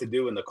kids what to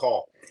do in the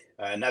call.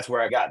 And that's where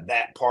I got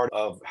that part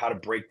of how to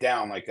break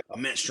down like a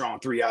mint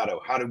strong 3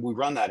 auto. How did we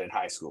run that in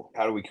high school?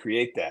 How do we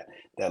create that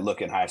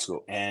look in high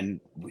school? And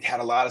we had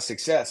a lot of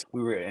success.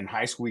 We were in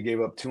high school. We gave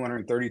up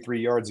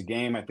 233 yards a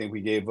game. I think we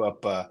gave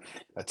up a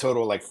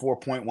total of like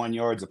 4.1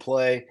 yards a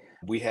play.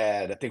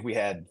 I think we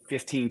had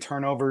 15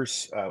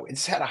 turnovers. It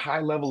just had a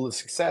high level of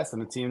success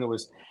on a team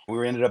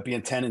we ended up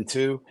being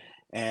 10-2.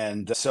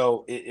 And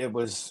so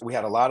we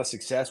had a lot of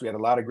success. We had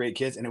a lot of great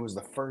kids. And it was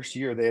the first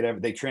year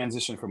they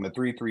transitioned from a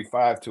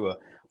 3-3-5 to a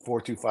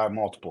 4-2-5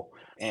 multiple.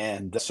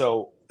 And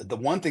so the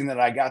one thing that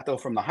I got though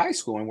from the high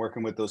school and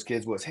working with those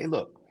kids was, hey,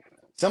 look,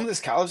 some of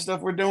this college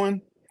stuff we're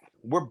doing,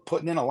 we're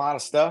putting in a lot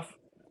of stuff.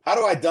 How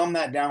do I dumb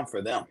that down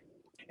for them?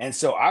 And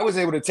so I was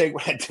able to take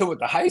what I did with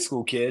the high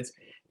school kids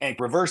and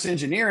reverse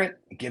engineer it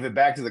and give it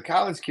back to the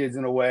college kids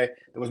in a way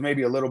that was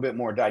maybe a little bit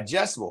more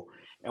digestible.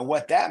 And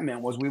what that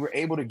meant was we were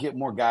able to get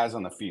more guys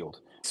on the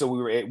field. So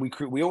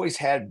we always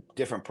had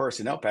different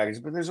personnel packages,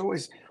 but there's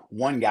always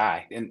one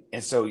guy.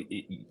 And so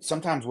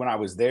sometimes when I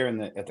was there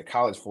at the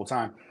college full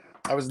time,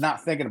 I was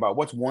not thinking about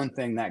what's one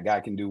thing that guy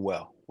can do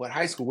well. What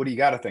high school, what do you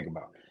got to think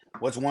about?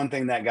 What's one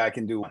thing that guy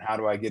can do and how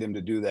do I get him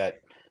to do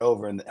that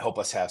over and help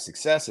us have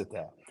success at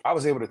that? I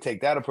was able to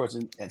take that approach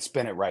and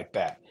spin it right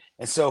back.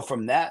 And so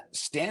from that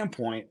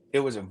standpoint, it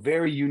was a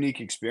very unique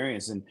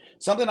experience and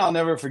something I'll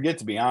never forget,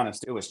 to be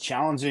honest. It was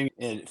challenging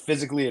and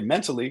physically and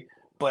mentally,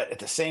 but at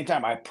the same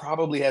time, I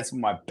probably had some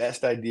of my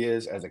best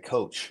ideas as a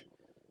coach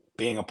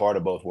being a part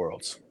of both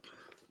worlds.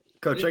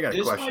 Coach, I got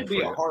a question. This might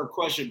be a hard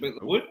question,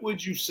 but what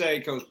would you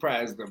say, Coach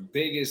Pratt, is the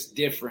biggest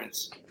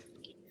difference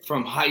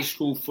from high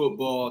school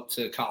football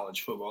to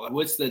college football?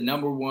 What's the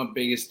number one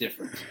biggest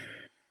difference?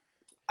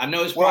 I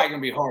know it's probably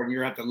going to be hard, and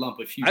you're going to have to lump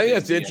a few. I think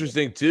that's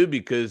interesting, too,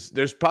 because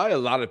there's probably a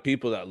lot of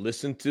people that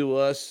listen to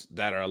us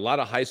that are a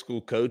lot of high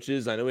school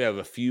coaches. I know we have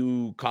a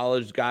few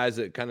college guys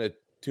that kind of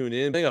tune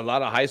in. I think a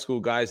lot of high school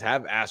guys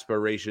have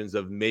aspirations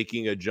of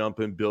making a jump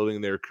and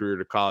building their career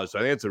to college. So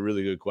I think it's a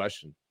really good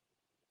question.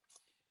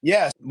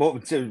 Yes. What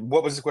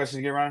was the question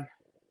again, Ryan?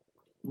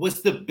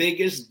 What's the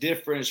biggest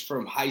difference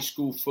from high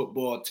school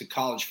football to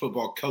college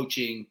football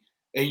coaching?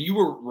 And you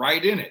were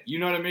right in it. You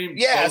know what I mean?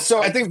 Yeah.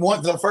 So I think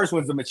the first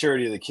one's the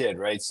maturity of the kid,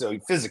 right? So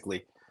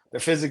they're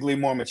physically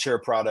more mature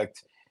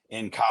product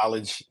in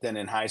college than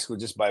in high school,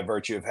 just by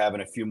virtue of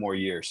having a few more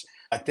years.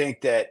 I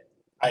think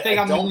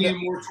I'm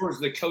leaning more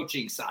towards the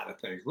coaching side of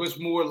things. What's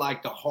more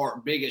like the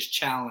biggest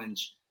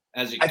challenge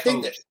as a coach? I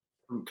think that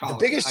the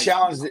biggest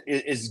challenge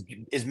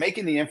is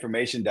making the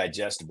information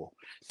digestible.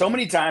 So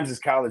many times as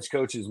college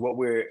coaches,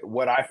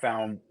 what I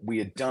found we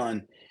had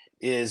done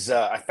is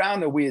I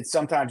found that we had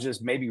sometimes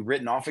just maybe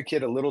written off a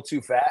kid a little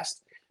too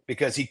fast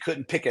because he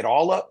couldn't pick it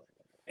all up,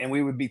 and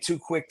we would be too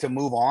quick to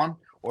move on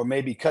or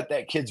maybe cut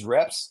that kid's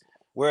reps.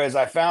 Whereas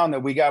I found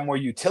that we got more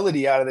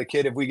utility out of the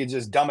kid if we could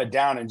just dumb it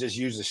down and just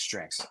use his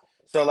strengths.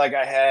 So like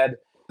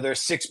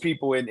there's 6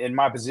 people in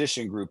my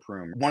position group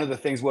room. One of the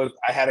things was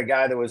I had a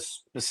guy that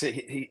was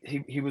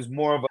he was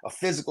more of a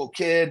physical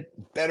kid,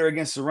 better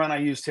against the run. I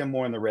used him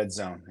more in the red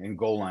zone in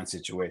goal line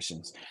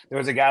situations. There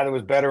was a guy that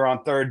was better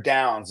on third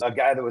downs, a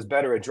guy that was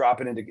better at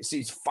dropping into.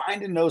 See,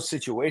 finding those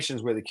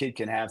situations where the kid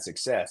can have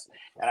success.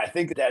 And I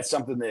think that's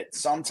something that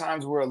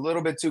sometimes we're a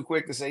little bit too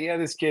quick to say, yeah,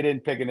 this kid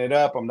isn't picking it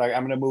up. I'm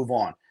going to move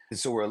on. And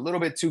so we're a little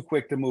bit too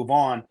quick to move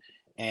on.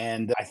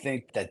 And I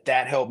think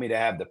that helped me to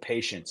have the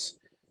patience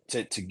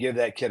to give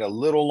that kid a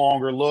little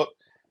longer look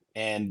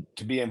and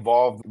to be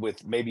involved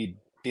with maybe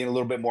being a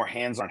little bit more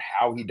hands-on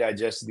how he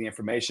digested the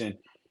information.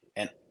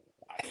 And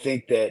I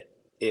think that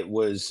it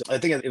was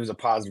a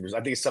positive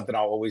result. I think it's something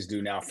I'll always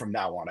do now from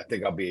now on. I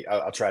think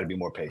I'll try to be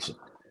more patient.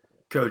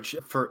 Coach,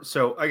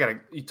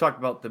 you talked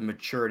about the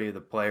maturity of the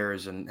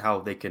players and how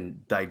they can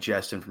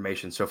digest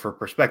information. So for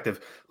perspective,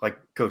 like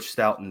Coach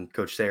Stout and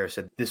Coach Sayer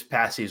said, this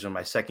past season,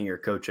 my second year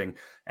coaching,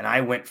 and I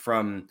went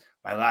from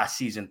my last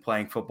season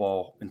playing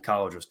football in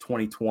college was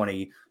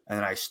 2020. And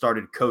then I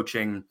started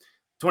coaching.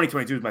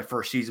 2022 was my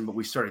first season, but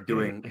we started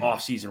doing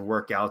off-season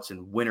workouts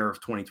in winter of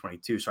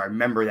 2022. So I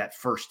remember that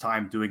first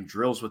time doing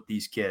drills with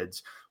these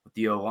kids with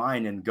the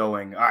O-line and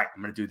going, all right,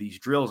 I'm going to do these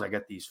drills. I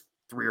got these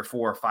 3 or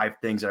 4 or 5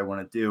 things that I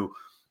want to do.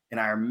 And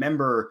I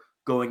remember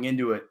going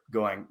into it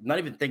not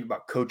even thinking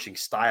about coaching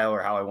style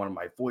or how I wanted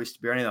my voice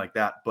to be or anything like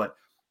that. But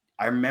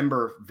I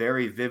remember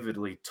very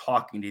vividly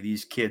talking to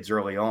these kids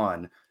early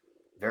on,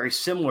 very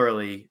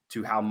similarly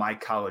to how my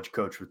college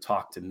coach would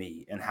talk to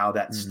me and how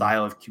that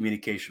style of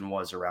communication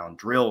was around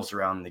drills,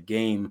 around the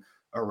game,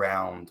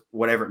 around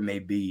whatever it may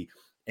be.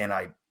 And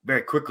I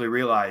very quickly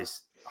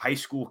realized high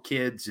school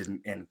kids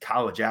and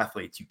college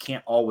athletes, you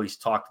can't always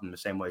talk to them the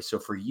same way. So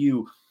for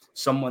you,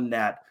 someone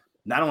that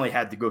not only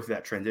had to go through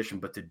that transition,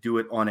 but to do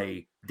it on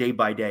a day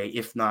by day,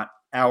 if not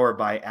hour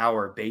by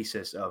hour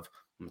basis of,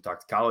 I'm going to talk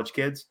to college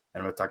kids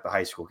and I'm going to talk to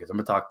high school kids. I'm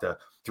going to talk to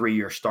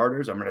 3-year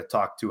starters. I'm going to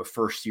talk to a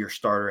first-year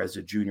starter as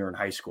a junior in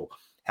high school.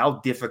 How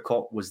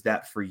difficult was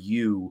that for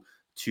you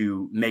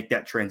to make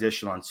that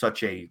transition on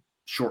such a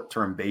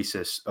short-term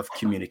basis of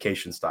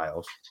communication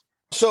styles?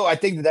 So I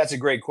think that's a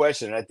great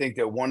question. I think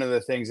that one of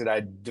the things that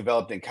I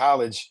developed in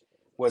college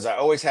was I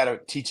always had a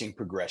teaching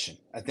progression.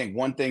 I think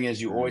one thing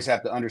is you always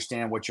have to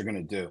understand what you're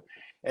going to do.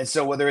 And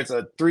so whether it's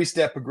a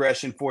 3-step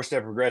progression,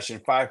 4-step progression,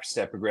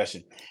 5-step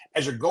progression,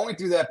 as you're going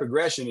through that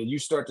progression and you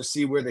start to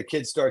see where the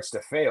kid starts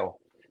to fail,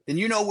 then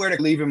you know where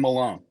to leave him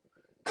alone.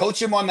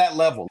 Coach him on that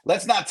level.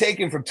 Let's not take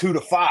him from 2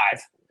 to 5.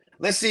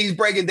 Let's see he's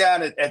breaking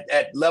down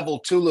at level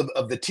 2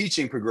 of the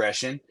teaching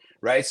progression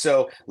right?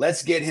 So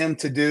let's get him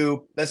to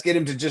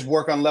just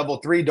work on level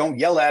 3. Don't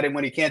yell at him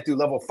when he can't do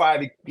level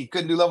 5. He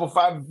couldn't do level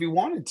 5 if he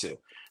wanted to,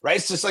 right?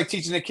 It's just like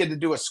teaching a kid to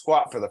do a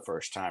squat for the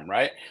first time,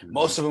 right? Mm-hmm.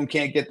 Most of them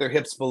can't get their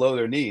hips below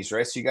their knees,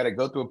 right? So you got to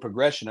go through a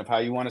progression of how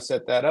you want to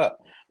set that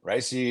up,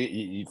 right? So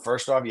you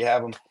first off, you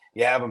have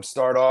them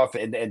start off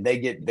and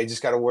they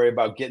just got to worry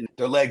about getting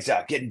their legs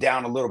out, getting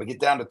down a little bit, get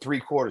down to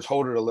 3/4,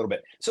 hold it a little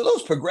bit. So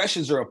those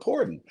progressions are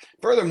important.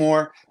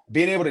 Furthermore,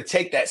 being able to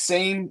take that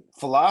same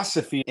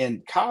philosophy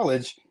in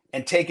college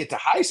and take it to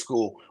high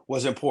school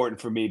was important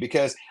for me,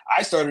 because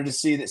I started to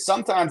see that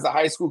sometimes the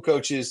high school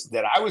coaches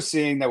that I was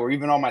seeing that were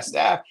even on my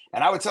staff,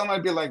 and I would tell them,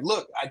 I'd be like,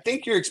 look, I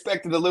think you're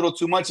expecting a little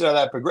too much out of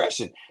that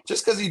progression.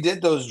 Just because he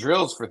did those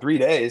drills for 3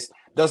 days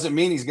doesn't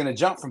mean he's going to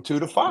jump from 2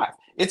 to 5.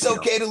 It's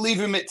okay to leave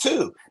him at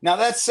 2. Now,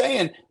 that's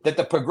saying that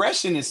the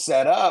progression is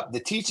set up, the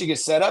teaching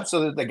is set up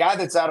so that the guy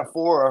that's out of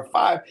 4 or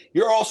 5,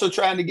 you're also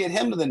trying to get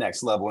him to the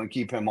next level and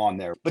keep him on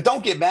there. But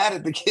don't get mad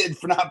at the kid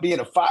for not being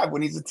a 5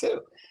 when he's a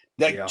 2.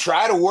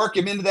 Try to work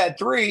him into that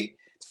 3,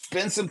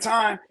 spend some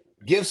time,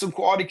 give some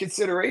quality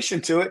consideration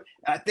to it.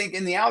 And I think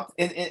in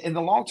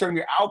the long term,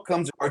 your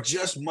outcomes are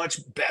just much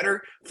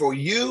better for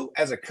you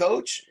as a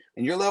coach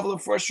and your level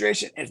of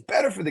frustration. It's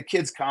better for the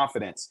kid's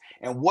confidence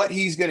and what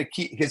he's going to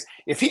keep. Because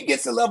if he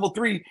gets to level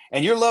 3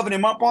 and you're loving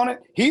him up on it,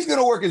 he's going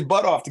to work his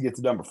butt off to get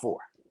to number 4.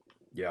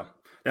 Yeah.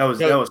 That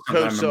was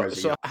Coach,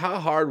 so how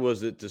hard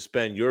was it to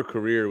spend your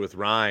career with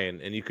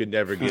Ryan and you could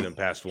never get him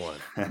past 1?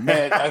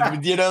 Man, I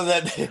didn't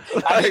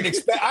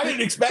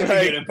expect to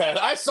get him past.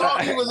 I saw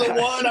he was a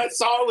 1. I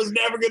saw it was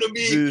never going to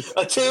be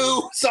a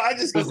 2. So I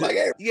just was like,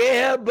 hey.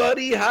 Yeah,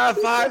 buddy, high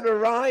five to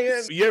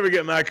Ryan. You ever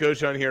get my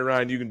coach on here,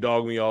 Ryan, you can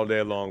dog me all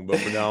day long, but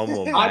for now I'm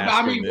going to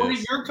I mean,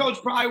 your coach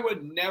probably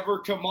would never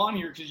come on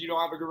here because you don't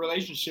have a good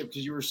relationship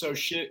because you were so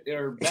shit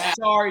or bad.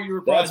 Sorry, you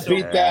were That's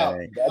beat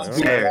down. That's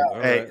beat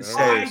down. Hey,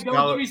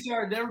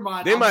 never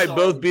mind. They might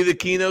both be the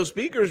keynote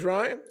speakers,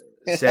 Ryan.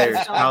 And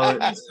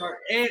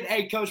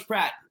hey, Coach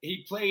Pratt,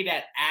 he played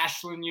at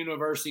Ashland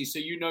University, so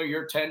you know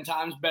you're 10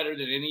 times better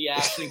than any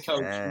Ashland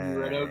coach when you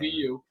were at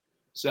ODU.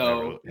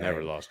 So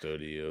never lost to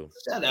ODU.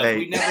 Shut up.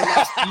 We never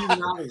lost you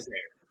when I was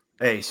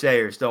there. Hey,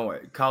 Sayers, don't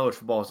worry. College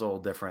football is a little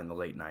different in the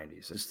late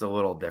 90s. It's a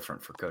little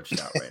different for Coach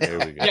Stout right now. There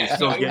we go. Yeah,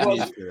 Still getting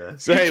used to that.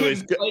 So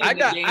anyways,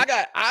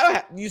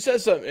 you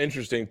said something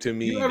interesting to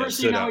me. You ever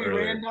seen how he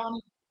ran,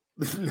 Donnie?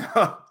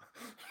 No.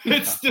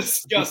 It's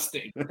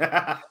disgusting.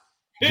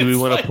 Do we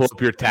want to pull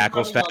up your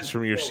tackle stats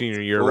from your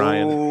senior year,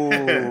 Ryan?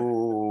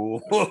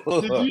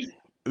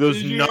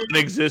 Those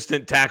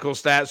non-existent tackle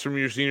stats from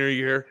your senior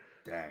year?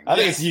 Dang. I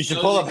think you should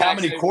pull up how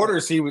many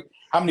quarters he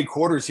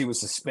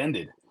was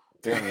suspended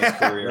during his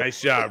career.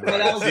 Nice job,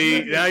 Ryan.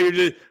 See, now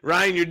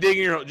Ryan, you're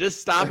digging your hole. Just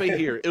stop it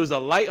here. It was a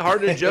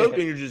lighthearted joke,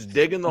 and you're just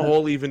digging the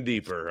hole even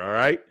deeper, all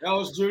right? That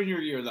was junior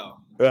year, though.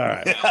 All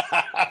right.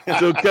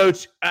 So,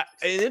 Coach, an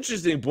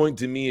interesting point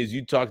to me is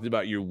you talked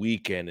about your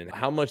weekend and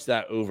how much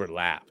that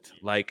overlapped.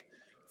 Like,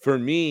 for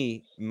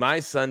me, my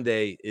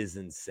Sunday is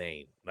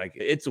insane. Like,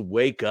 it's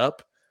wake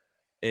up,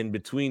 and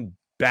between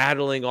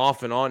battling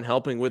off and on,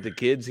 helping with the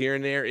kids here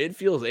and there, it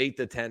feels 8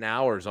 to 10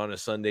 hours on a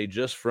Sunday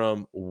just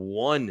from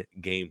one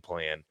game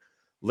plan,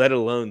 let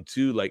alone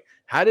 2. Like,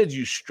 how did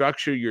you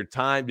structure your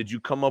time? Did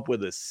you come up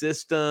with a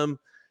system?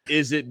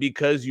 Is it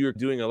because you're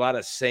doing a lot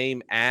of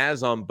same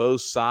as on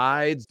both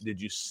sides? Did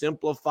you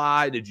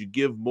simplify? Did you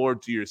give more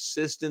to your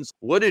assistants?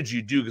 What did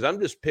you do? Because I'm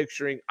just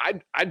picturing,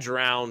 I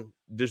drown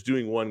just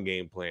doing one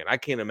game plan. I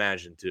can't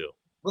imagine 2.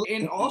 Well,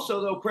 and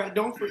also though, Pratt,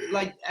 don't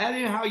forget, add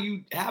in how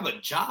you have a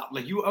job,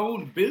 like you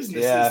own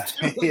businesses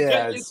too.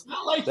 It's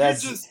not like you're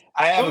just.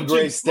 I have a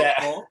great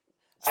staff.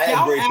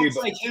 Scout acts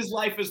like his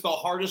life is the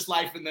hardest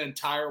life in the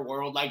entire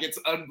world. Like, it's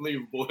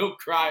unbelievable. He'll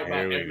cry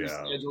about every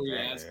schedule he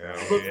has.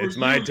 It's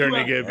my turn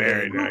to get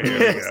married now. Here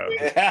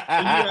we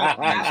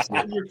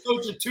go. You're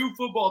coaching 2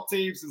 football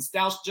teams, and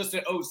Stout's just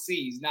an OC.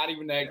 He's not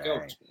even the head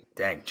coach.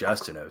 Dang,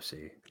 Justin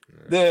OC.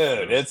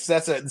 Dude,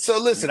 so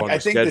listen, I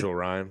think schedule,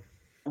 Ryan.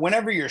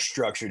 Whenever you're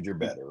structured, you're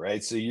better,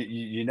 right? So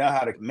you know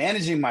how to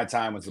managing my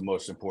time was the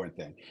most important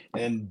thing,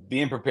 and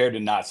being prepared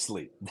to not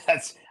sleep.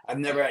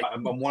 I'm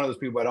one of those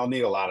people. I don't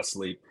need a lot of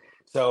sleep.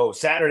 So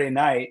Saturday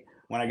night,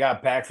 when I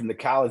got back from the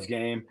college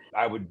game,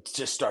 I would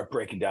just start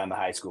breaking down the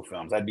high school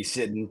films. I'd be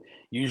sitting.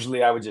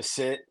 Usually, I would just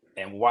sit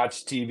and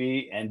watch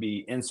TV and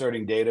be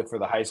inserting data for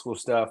the high school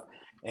stuff.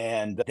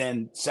 And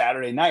then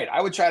Saturday night,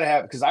 I would try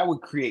to because I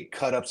would create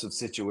cut-ups of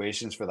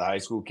situations for the high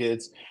school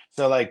kids.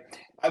 So like,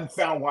 I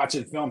found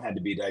watching film had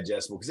to be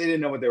digestible because they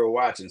didn't know what they were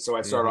watching. So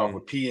I started off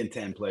with P and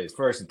 10 plays,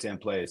 first and 10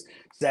 plays,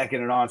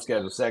 second and on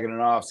schedule, second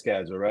and off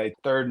schedule, right?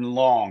 Third and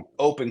long,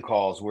 open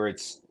calls where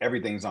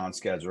everything's on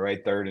schedule,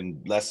 right? Third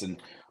and less than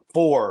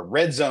 4,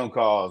 red zone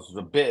calls,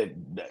 a bit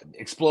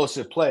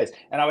explosive plays.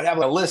 And I would have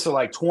a list of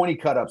like 20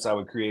 cut-ups I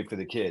would create for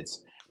the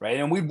kids. Right.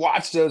 And we'd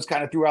watch those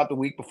kind of throughout the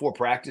week before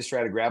practice,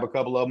 try to grab a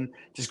couple of them,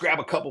 just grab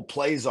a couple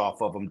plays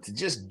off of them to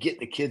just get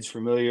the kids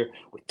familiar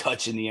with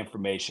touching the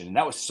information. And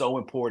that was so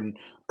important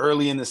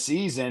early in the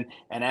season.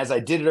 And as I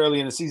did it early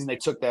in the season, they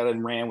took that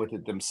and ran with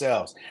it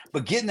themselves.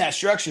 But getting that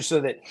structure so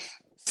that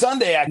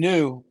Sunday, I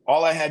knew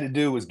all I had to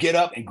do was get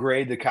up and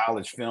grade the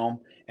college film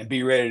and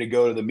be ready to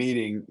go to the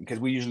meeting because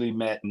we usually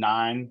met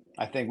 9.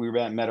 I think we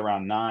met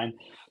around 9.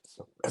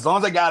 So as long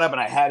as I got up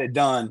and I had it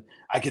done,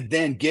 I could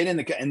then get in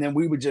and then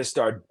we would just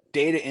start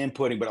data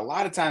inputting. But a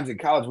lot of times in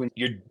college, when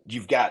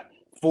you've got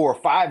 4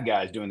 or 5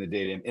 guys doing the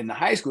data. In the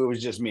high school, it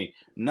was just me.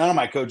 None of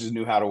my coaches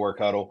knew how to work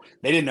huddle.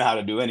 They didn't know how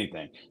to do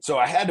anything. So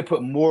I had to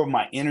put more of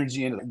my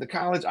energy into the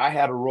college. I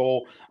had a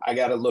role. I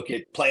got to look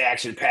at play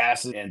action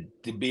passes and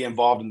to be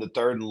involved in the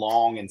 3rd and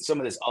long and some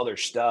of this other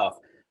stuff.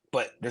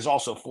 But there's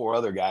also 4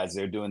 other guys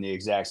there doing the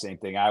exact same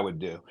thing I would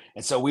do.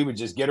 And so we would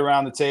just get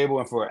around the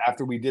table, and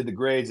after we did the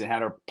grades and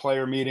had our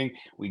player meeting,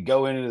 we'd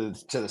go into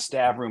the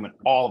staff room, and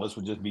all of us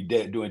would just be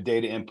doing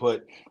data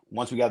input.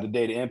 Once we got the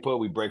data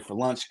input, we break for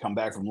lunch, come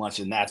back from lunch,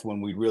 and that's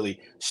when we really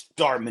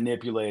start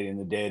manipulating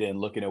the data and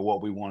looking at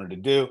what we wanted to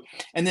do.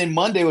 And then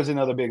Monday was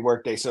another big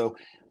work day. So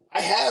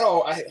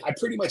I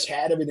pretty much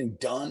had everything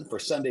done for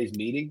Sunday's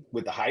meeting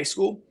with the high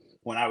school.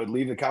 When I would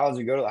leave the college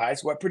and go to the high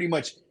school, I pretty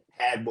much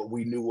had what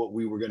we knew what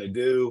we were going to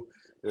do.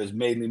 It was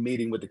mainly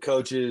meeting with the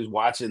coaches,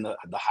 watching the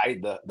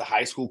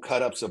high school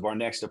cut-ups of our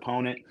next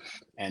opponent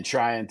and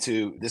trying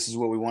to, this is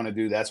what we want to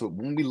do. That's what,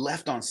 when we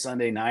left on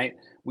Sunday night,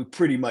 we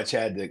pretty much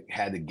had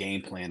the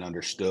game plan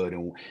understood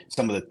and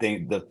some of the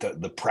things,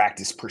 the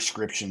practice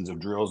prescriptions of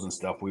drills and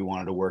stuff we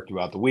wanted to work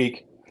throughout the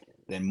week.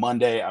 Then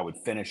Monday, I would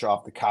finish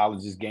off the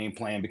college's game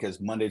plan because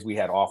Mondays we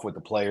had off with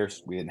the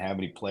players. We didn't have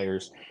any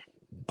players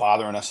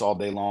bothering us all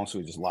day long, so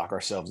we just lock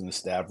ourselves in the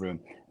staff room,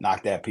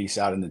 knock that piece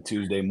out in the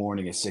Tuesday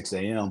morning at 6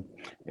 a.m.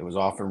 It was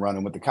off and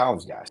running with the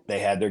college guys. They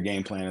had their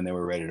game plan and they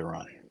were ready to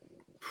run.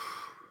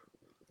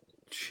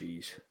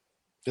 Jeez.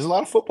 There's a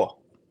lot of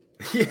football.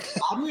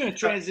 I'm going to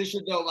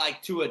transition, though,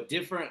 like to a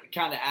different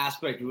kind of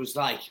aspect. It was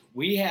like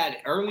we had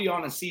early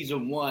on in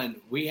season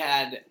 1, we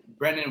had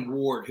Brennan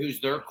Ward,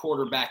 who's their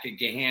quarterback at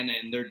Gahanna,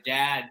 and their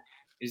dad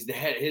is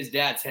his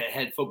dad's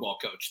head football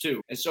coach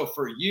too. And so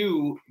for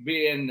you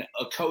being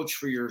a coach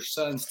for your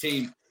son's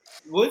team,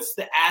 what's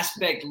the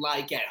aspect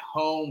like at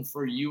home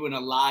for you and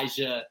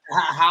Elijah?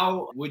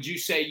 How would you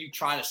say you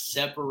try to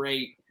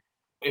separate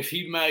if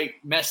he might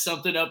mess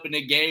something up in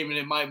the game and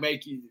it might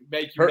make you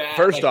mad?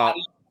 First off,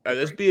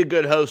 let's be a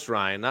good host,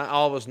 Ryan. Not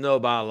all of us know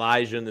about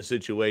Elijah and the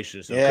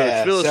situation. So,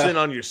 Coach, fill us in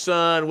on your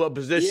son, what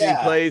position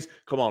he plays.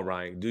 Come on,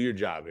 Ryan. Do your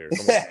job here.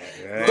 Come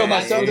on. So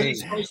my son, what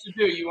he's supposed to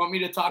do? You want me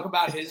to talk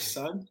about his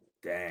son?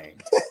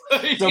 Dang.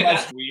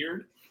 That's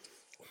weird.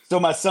 So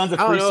my son's a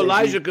free I don't know. safety.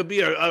 Elijah could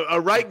be a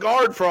right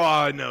guard for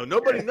all I know.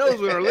 Nobody knows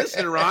when they're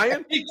listening,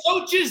 Ryan. He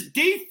coaches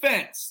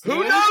defense.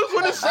 Who knows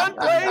when his son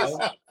plays?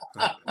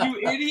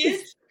 You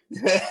idiot.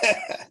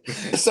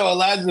 So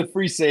Elijah's a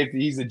free safety.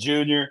 He's a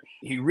junior.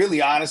 He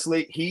really,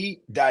 honestly,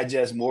 he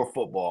digests more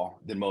football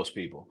than most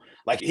people.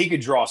 Like, he could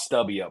draw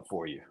Stubby up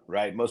for you,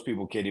 right? Most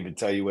people can't even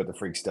tell you what the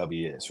freak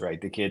Stubby is,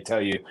 right? They can't tell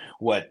you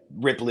what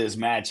Ripley's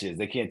match is.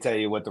 They can't tell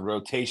you what the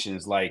rotation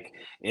is like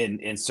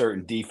in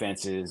certain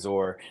defenses,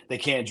 or they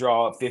can't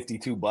draw up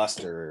 52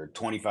 Buster or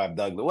 25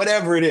 Douglas,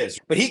 whatever it is.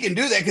 But he can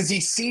do that because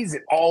he sees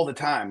it all the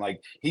time.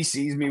 Like, he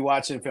sees me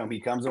watching film. He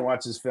comes and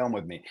watches film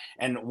with me.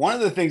 And one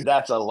of the things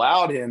that's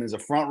allowed him is a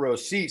front row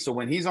seat. So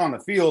when he's on the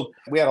field,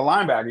 we had a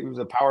linebacker. He was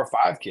a Power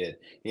 5 kid.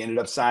 He ended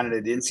up signing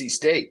at NC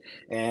State.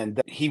 And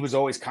he was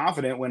always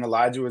confident when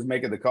Elijah was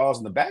making the calls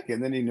in the back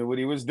end, then he knew what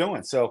he was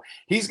doing. So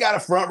he's got a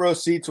front row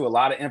seat to a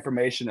lot of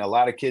information that a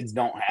lot of kids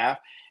don't have,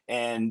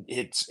 and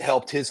it's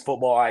helped his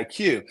football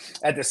IQ.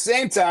 At the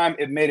same time,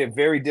 it made it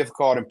very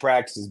difficult in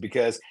practices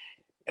because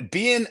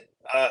being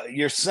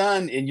your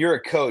son and you're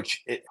a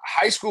coach,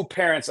 high school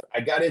parents, I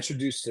got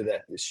introduced to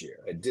that this year.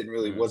 I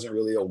wasn't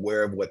really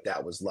aware of what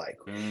that was like.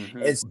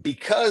 Mm-hmm. It's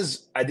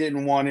because I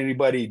didn't want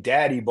anybody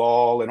daddy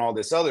ball and all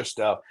this other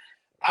stuff.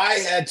 I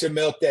had to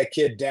milk that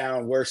kid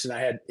down worse than I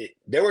had.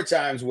 There were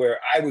times where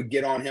I would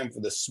get on him for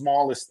the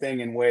smallest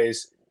thing in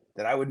ways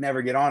that I would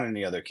never get on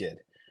any other kid.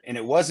 And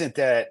it wasn't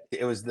that,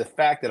 it was the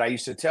fact that I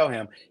used to tell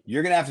him,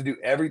 you're going to have to do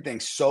everything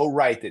so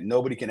right that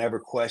nobody can ever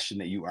question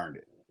that you earned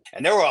it.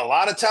 And there were a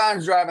lot of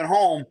times driving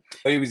home,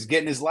 he was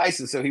getting his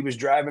license, so he was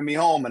driving me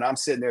home, and I'm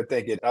sitting there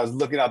thinking, I was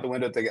looking out the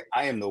window thinking,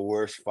 I am the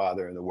worst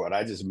father in the world.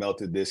 I just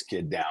melted this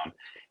kid down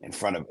in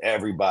front of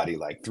everybody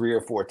like 3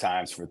 or 4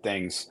 times for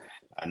things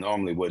I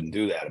normally wouldn't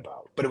do that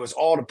about. But it was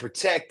all to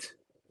protect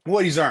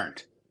what he's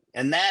earned.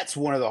 And that's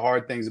one of the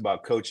hard things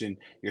about coaching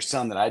your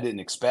son that I didn't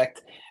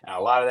expect. And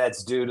a lot of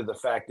that's due to the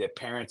fact that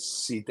parents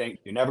see things.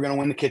 You're never going to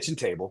win the kitchen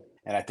table.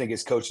 And I think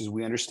as coaches,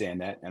 we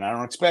understand that. And I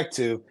don't expect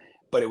to.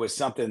 But it was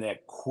something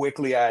that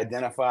quickly I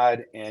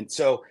identified. And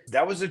so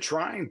that was the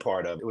trying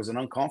part of it. It was an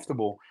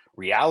uncomfortable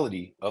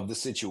reality of the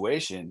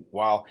situation.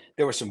 While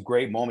there were some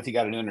great moments, he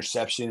got an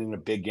interception in a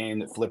big game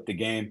that flipped the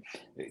game.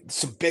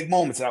 Some big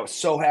moments that I was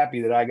so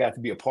happy that I got to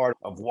be a part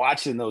of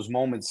watching those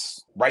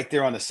moments right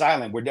there on the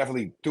sideline. We're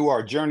definitely through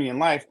our journey in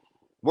life.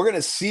 We're going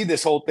to see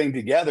this whole thing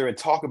together and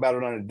talk about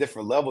it on a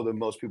different level than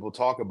most people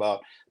talk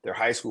about their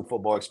high school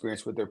football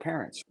experience with their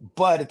parents.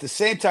 But at the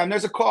same time,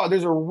 there's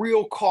a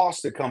real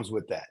cost that comes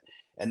with that.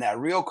 And that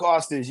real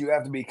cost is you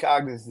have to be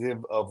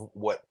cognizant of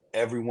what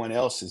everyone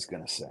else is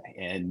going to say.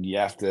 And you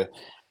have to,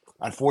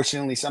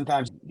 unfortunately,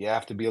 sometimes you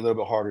have to be a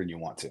little bit harder than you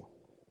want to.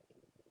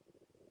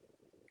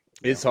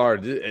 It's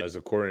hard as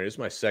a coordinator. It's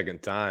my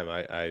second time.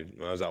 I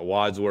was at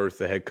Wadsworth,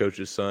 the head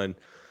coach's son.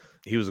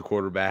 He was a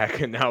quarterback,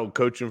 and now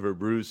coaching for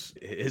Bruce,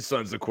 his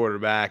son's the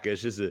quarterback.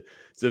 It's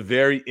a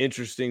very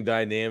interesting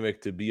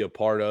dynamic to be a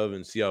part of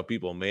and see how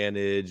people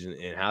manage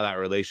and how that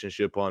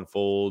relationship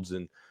unfolds.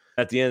 And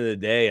at the end of the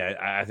day,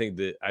 I think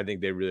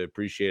they really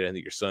appreciate it. I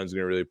think your son's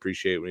going to really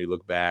appreciate it when you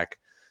look back.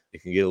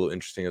 It can get a little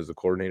interesting as a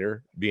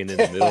coordinator being in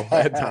the middle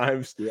at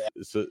times. Yeah.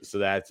 So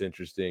that's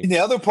interesting. And the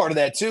other part of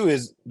that too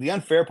is the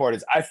unfair part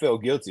is I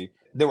felt guilty.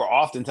 There were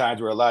often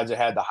times where Elijah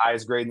had the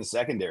highest grade in the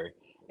secondary.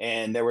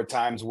 And there were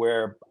times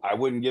where I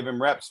wouldn't give him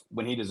reps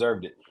when he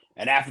deserved it.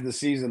 And after the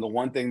season, the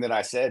one thing that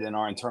I said in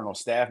our internal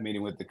staff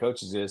meeting with the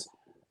coaches is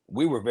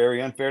we were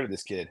very unfair to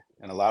this kid.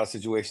 In a lot of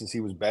situations,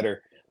 he was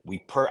better.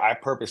 I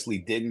purposely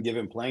didn't give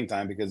him playing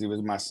time because he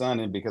was my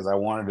son and because I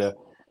wanted to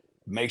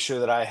make sure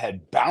that I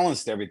had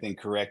balanced everything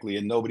correctly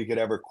and nobody could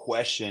ever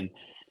question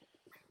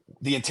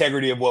the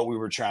integrity of what we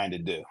were trying to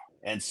do.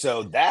 And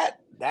so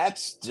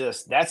that's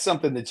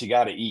something that you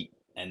got to eat.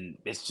 And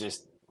it's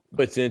just.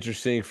 What's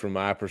interesting from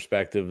my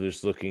perspective,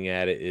 just looking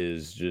at it,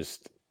 is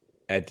just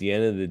at the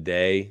end of the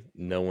day,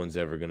 no one's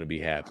ever going to be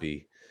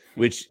happy,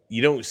 which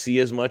you don't see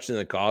as much in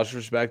the college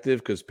perspective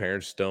because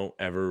parents don't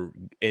ever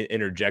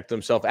interject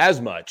themselves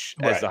as much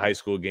as the high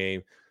school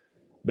game.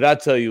 But I'll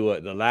tell you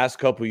what, the last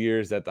couple of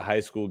years at the high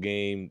school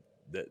game,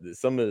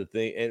 some of the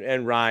things,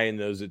 and Ryan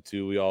knows it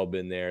too, we all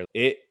been there.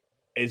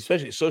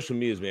 Especially social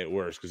media has made it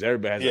worse because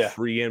everybody has a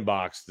free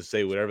inbox to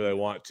say whatever they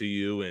want to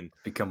you and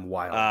become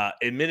wild.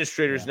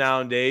 Administrators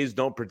nowadays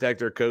don't protect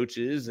their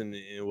coaches and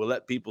will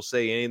let people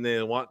say anything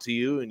they want to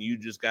you. And you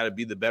just got to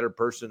be the better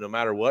person no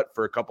matter what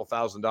for a couple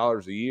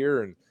 $1,000s a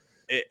year. And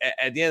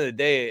at the end of the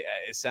day,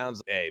 it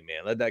sounds like, hey,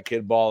 man, let that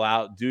kid ball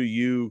out, do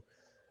you.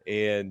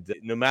 And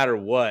no matter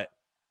what,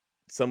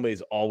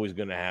 somebody's always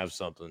going to have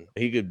something.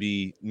 He could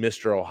be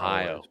Mr.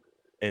 Ohio.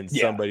 And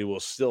somebody will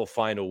still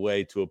find a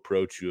way to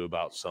approach you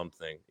about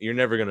something. You're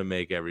never going to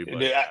make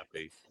everybody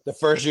happy. The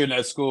first year in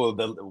that school,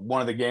 one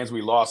of the games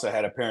we lost, I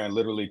had a parent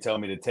literally tell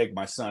me to take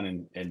my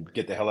son and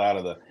get the hell out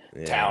of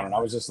the town. And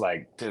I was just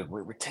like, dude,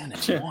 we're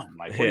 10-1.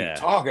 Like, what are you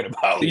talking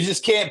about? You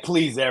just can't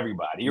please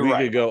everybody. You're right.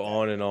 We could go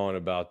on and on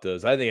about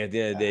this. I think at the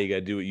end of the day, you got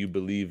to do what you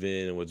believe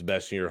in and what's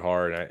best in your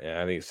heart. I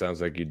think it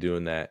sounds like you're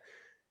doing that.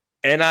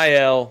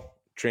 NIL.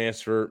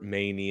 Transfer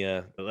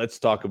mania. Let's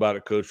talk about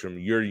it, Coach, from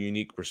your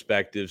unique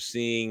perspective,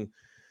 seeing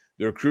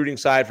the recruiting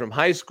side from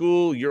high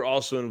school. You're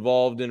also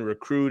involved in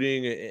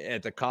recruiting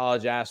at the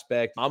college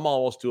aspect. I'm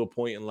almost to a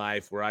point in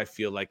life where I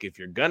feel like if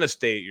you're going to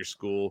stay at your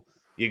school,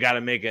 you got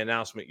to make an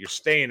announcement you're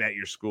staying at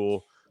your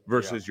school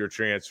versus your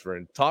transfer.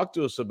 And talk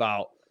to us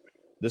about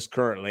this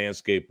current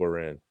landscape we're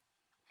in.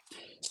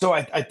 So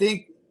I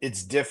think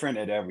it's different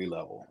at every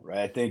level, right?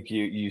 I think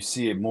you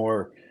see it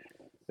more.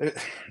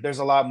 There's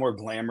a lot more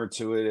glamour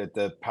to it at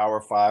the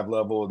Power 5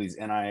 level. These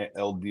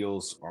NIL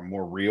deals are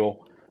more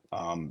real.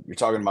 You're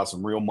talking about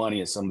some real money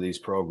at some of these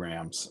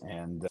programs.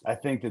 And I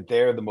think that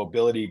the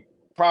mobility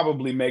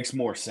probably makes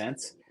more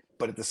sense.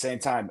 But at the same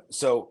time,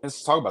 so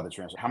let's talk about the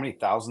transfer. How many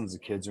thousands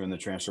of kids are in the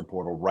transfer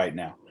portal right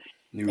now?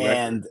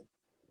 And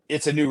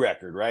it's a new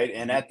record, right?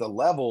 And at the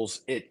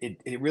levels,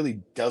 it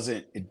really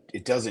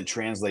doesn't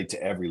translate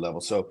to every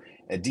level. So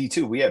at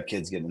D2, we have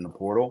kids getting in the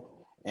portal.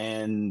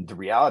 And the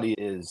reality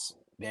is,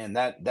 man,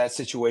 that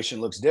situation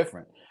looks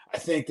different. I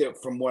think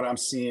that from what I'm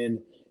seeing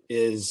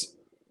is,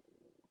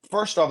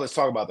 first off, let's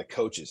talk about the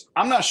coaches.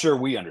 I'm not sure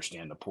we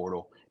understand the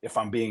portal, if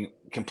I'm being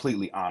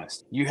completely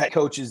honest. You had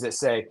coaches that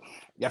say,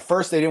 at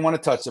first they didn't want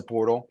to touch the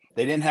portal.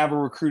 They didn't have a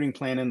recruiting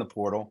plan in the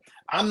portal.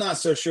 I'm not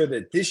so sure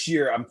that this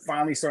year I'm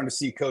finally starting to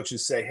see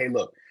coaches say, hey,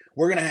 look,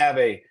 we're going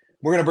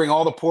to bring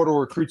all the portal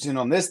recruits in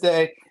on this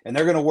day, and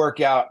they're going to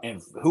work out.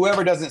 And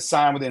whoever doesn't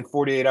sign within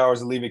 48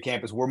 hours of leaving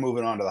campus, we're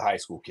moving on to the high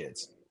school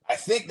kids. I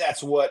think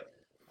that's what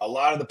a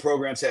lot of the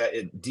programs at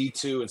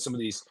D2 and some of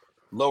these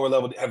lower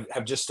level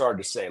have just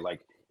started to say. Like,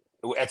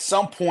 at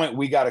some point,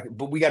 we got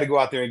to go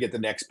out there and get the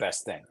next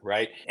best thing,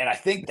 right? And I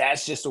think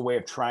that's just a way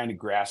of trying to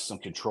grasp some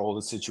control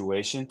of the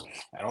situation.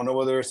 I don't know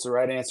whether it's the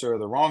right answer or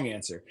the wrong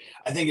answer.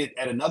 I think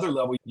at another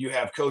level, you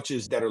have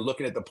coaches that are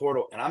looking at the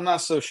portal, and I'm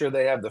not so sure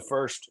they have the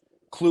first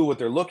clue what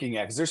they're looking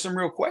at, because there's some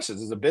real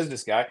questions. As a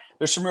business guy,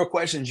 there's some real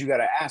questions you got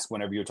to ask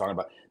whenever you're talking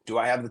about, do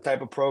I have the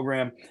type of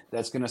program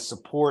that's going to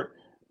support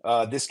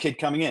this kid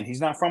coming in?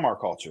 He's not from our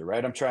culture,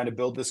 right? I'm trying to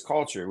build this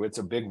culture. It's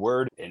a big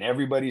word in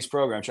everybody's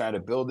program. I'm trying to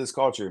build this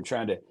culture. I'm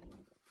trying to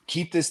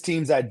keep this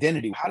team's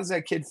identity. How does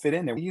that kid fit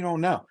in there? You don't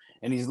know.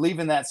 And he's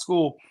leaving that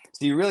school.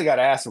 So you really got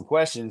to ask some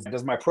questions.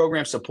 Does my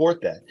program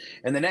support that?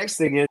 And the next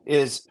thing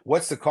is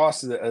what's the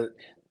cost of the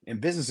in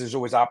business? There's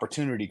always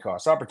opportunity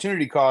cost.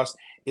 Opportunity cost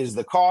is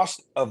the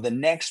cost of the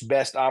next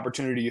best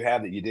opportunity you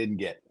have that you didn't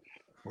get,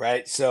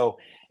 right? So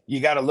you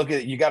got to look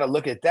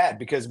at that,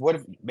 because what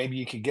if maybe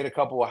you could get a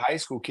couple of high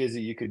school kids that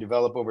you could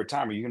develop over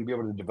time? Are you going to be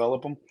able to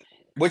develop them?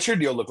 What's your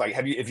deal look like?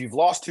 If you've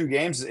lost 2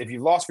 games, if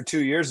you've lost for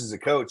 2 years as a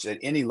coach at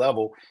any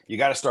level, you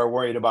got to start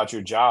worrying about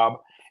your job.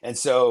 And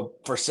so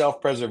for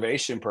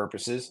self-preservation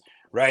purposes,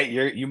 right,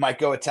 you might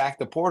go attack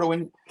the portal.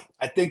 And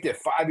I think that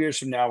 5 years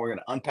from now, we're going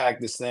to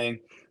unpack this thing.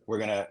 We're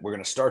going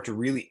to start to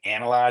really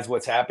analyze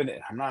what's happened.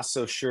 And I'm not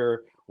so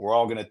sure we're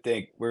all going to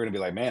think we're going to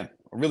be like, man,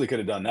 I really could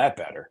have done that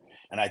better.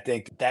 And I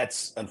think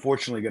that's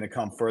unfortunately going to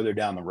come further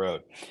down the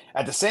road.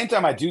 At the same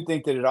time, I do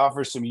think that it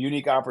offers some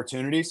unique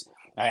opportunities.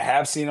 I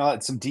have seen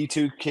some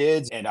D2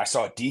 kids, and I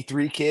saw a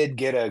D3 kid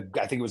get I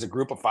think it was a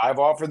group of 5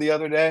 offer the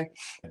other day,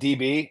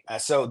 DB.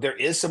 So there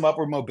is some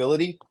upward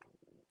mobility.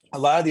 A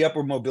lot of the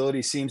upward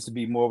mobility seems to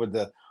be more with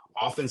the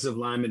offensive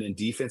linemen and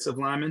defensive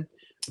linemen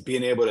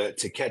being able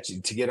to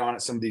get on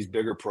at some of these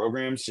bigger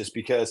programs, just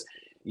because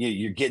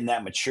you're getting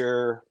that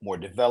mature, more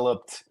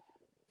developed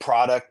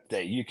product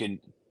that you can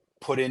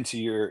put into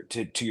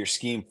your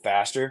scheme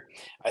faster.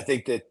 I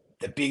think that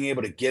being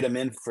able to get them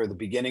in for the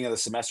beginning of the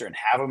semester and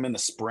have them in the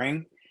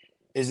spring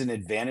is an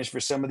advantage for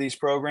some of these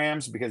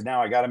programs, because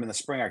now I got them in the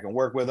spring. I can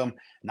work with them,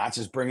 not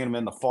just bringing them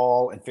in the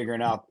fall and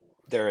figuring out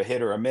they're a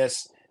hit or a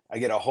miss. I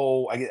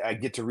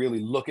get to really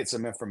look at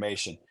some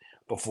information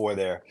before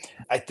there.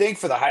 I think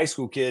for the high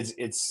school kids,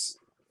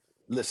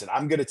 listen,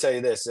 I'm going to tell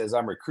you this, as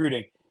I'm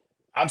recruiting,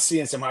 I'm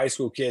seeing some high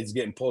school kids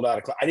getting pulled out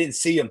of class. I didn't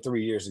see him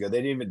 3 years ago.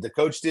 The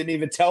coach didn't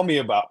even tell me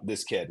about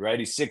this kid, right?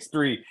 He's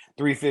 6'3",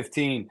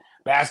 315,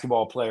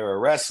 basketball player, a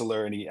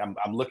wrestler. And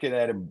I'm looking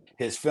at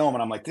his film,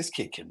 and I'm like, this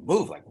kid can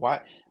move. Like, why?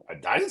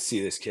 I didn't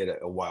see this kid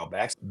a while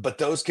back. But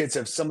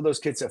some of those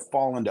kids have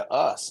fallen to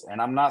us.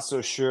 And I'm not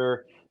so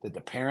sure that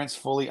the parents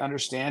fully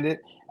understand it.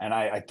 And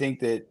I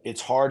think that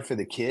it's hard for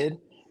the kid,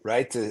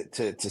 right,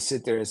 to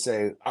sit there and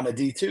say, I'm a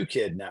D2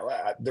 kid now.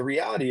 The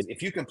reality is,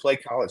 if you can play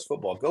college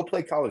football, go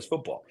play college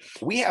football.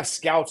 We have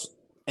scouts,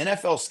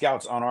 NFL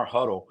scouts on our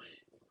huddle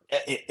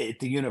at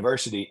the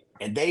university,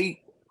 and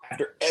they,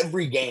 after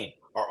every game,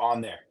 are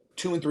on there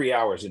 2 and 3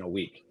 hours in a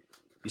week.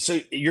 So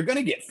you're going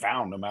to get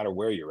found no matter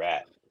where you're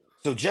at.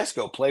 So just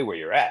go play where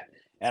you're at.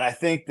 And I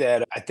think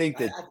that's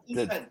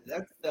the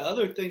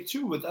other thing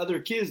too with other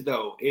kids,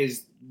 though,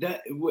 is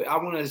that I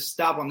want to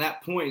stop on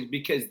that point, is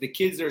because the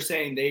kids that are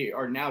saying they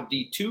are now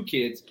D2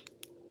 kids.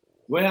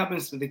 What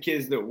happens to the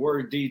kids that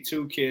were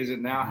D2 kids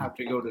and now have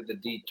to go to the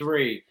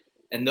D3?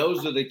 And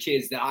those are the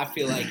kids that I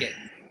feel like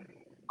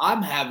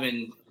I'm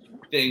having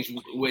things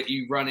with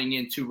you running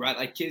into, right?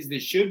 Like kids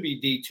that should be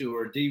D2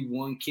 or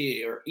D1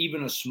 kid, or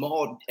even a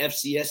small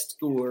FCS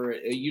school, or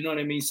you know what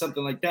I mean?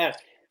 Something like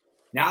that.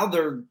 Now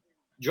they're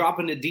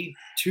dropping to D2,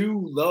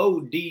 low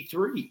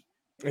D3.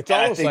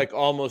 It's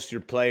almost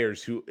your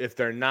players who, if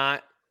they're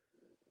not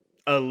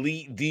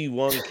elite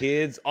D1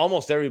 kids,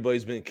 almost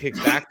everybody's been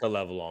kicked back to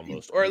level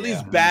almost, or at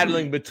least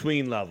battling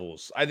between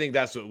levels. I think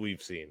that's what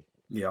we've seen.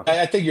 Yeah,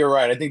 I think you're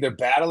right. I think they're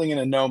battling in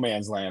a no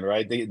man's land,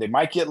 right? They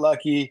might get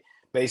lucky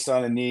based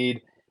on a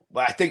need,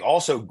 but I think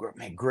also,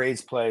 man,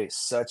 grades play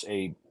such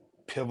a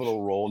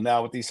pivotal role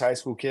now with these high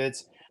school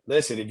kids.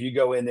 Listen, if you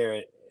go in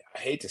there, I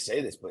hate to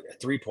say this, but a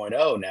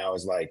 3.0 now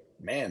is like,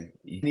 man,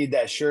 you need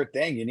that sure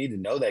thing. You need to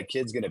know that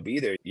kid's going to be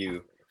there.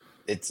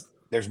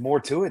 There's more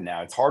to it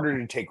now. It's harder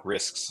to take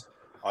risks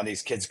on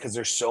these kids because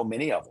there's so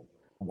many of them.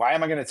 Why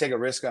am I going to take a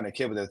risk on a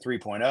kid with a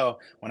 3.0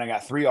 when I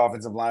got 3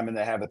 offensive linemen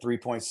that have a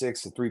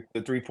 3.6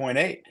 to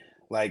 3.8?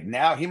 Like,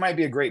 now he might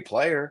be a great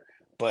player,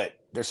 but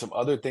there's some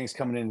other things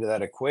coming into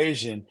that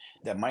equation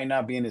that might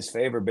not be in his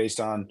favor based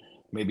on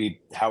maybe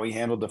how he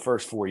handled the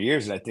first 4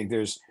 years. And I think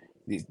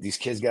these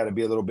kids got to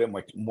be a little bit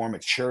more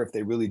mature if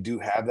they really do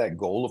have that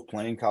goal of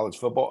playing college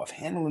football, of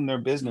handling their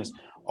business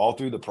all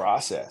through the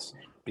process,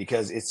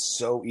 because it's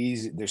so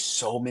easy. There's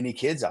so many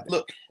kids out there.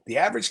 Look, the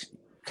average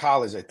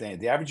college, I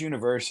think, the average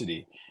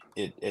university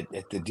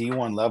at the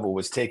D1 level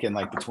was taking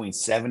like between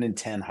 7 and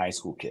 10 high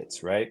school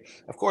kids, right?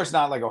 Of course,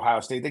 not like Ohio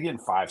State. They're getting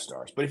 5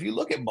 stars. But if you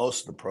look at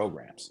most of the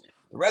programs,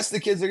 the rest of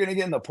the kids are going to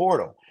get in the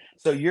portal.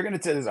 So you're going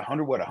to say there's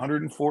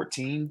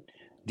 114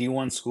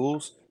 D1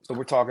 schools. So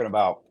we're talking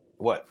about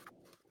what?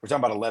 We're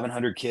talking about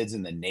 1,100 kids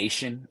in the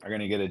nation are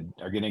going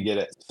to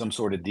get some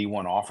sort of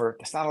D1 offer.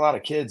 That's not a lot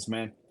of kids,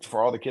 man,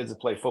 for all the kids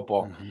that play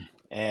football. Mm-hmm.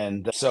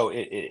 And so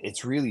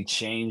it's really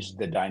changed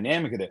the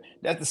dynamic of it.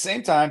 At the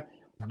same time,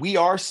 we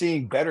are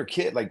seeing better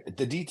kids. Like,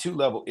 the D2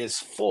 level is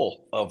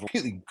full of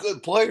really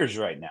good players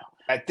right now.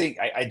 I think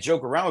I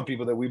joke around with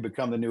people that we've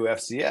become the new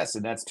FCS,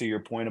 and that's to your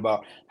point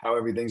about how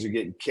everything's are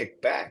getting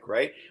kicked back,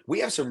 right? We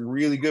have some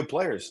really good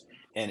players,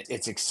 and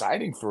it's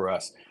exciting for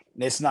us.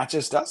 It's not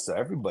just us, though.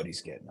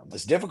 Everybody's getting them.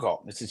 It's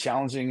difficult. It's a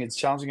challenging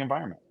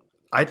environment.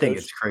 I think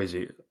it's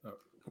crazy.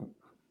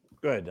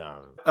 Go ahead,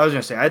 Don. I was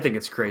going to say, I think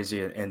it's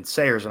crazy, and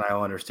Sayers and I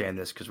all understand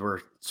this because we're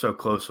so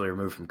closely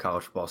removed from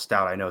college football.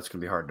 Stout, I know it's going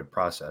to be hard to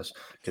process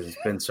because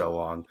it's been so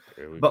long.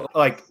 But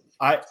like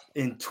I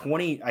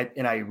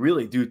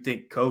really do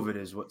think COVID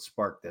is what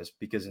sparked this,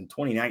 because in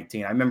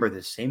 2019, I remember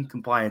the same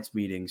compliance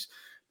meetings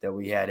that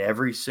we had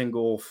every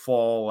single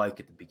fall, like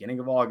at the beginning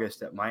of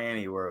August at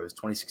Miami, where it was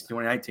 2016,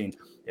 2019.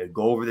 They would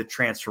go over the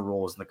transfer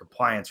rules and the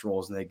compliance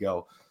rules, and they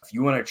go, if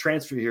you want to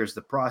transfer, here's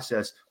the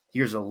process.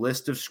 here's a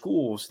list of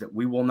schools that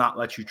we will not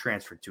let you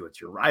transfer to. It's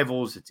your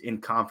rivals. It's in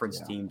conference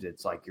teams.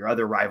 It's like your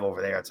other rival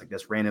over there. It's like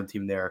this random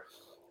team there.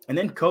 And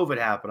then COVID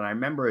happened. I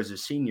remember as a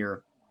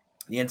senior,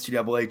 the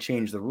NCAA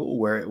changed the rule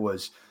where it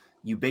was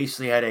you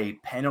basically had a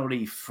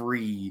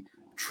penalty-free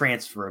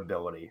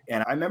transferability.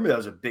 And I remember that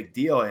was a big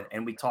deal.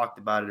 And we talked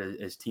about it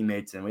as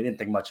teammates, and we didn't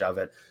think much of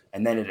it.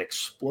 And then it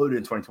exploded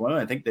in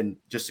 2021. I think then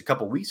just a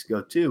couple of weeks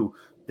ago, too,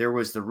 there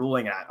was the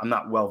ruling. I'm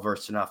not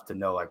well-versed enough to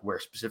know like where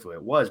specifically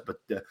it was, but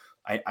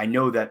I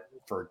know that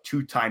for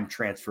 2-time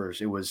transfers,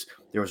 there was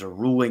a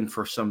ruling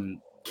for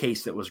some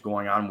case that was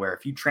going on where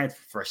if you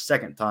transfer for a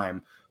second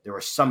time, there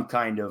was some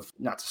kind of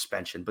not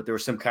suspension, but there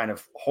was some kind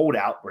of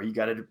holdout where you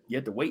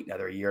had to wait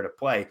another year to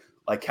play,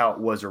 like how it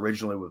was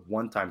originally with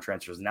 1-time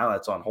transfers. Now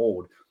that's on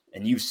hold,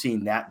 and you've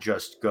seen that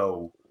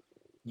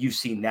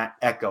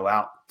echo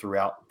out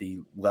throughout the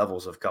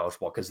levels of college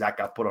football because that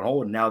got put on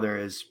hold, and now there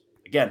is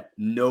again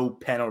no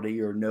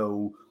penalty or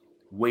no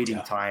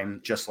waiting time,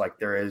 just like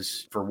there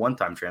is for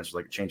 1-time transfers,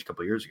 like it changed a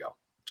couple of years ago.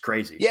 It's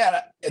crazy.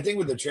 Yeah, I think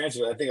with the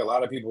transfer, I think a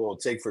lot of people will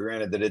take for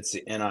granted that it's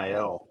the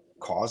NIL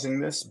causing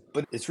this,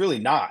 but it's really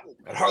not.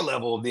 At our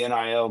level, the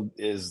NIL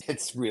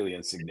it's really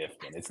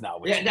insignificant. It's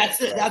not.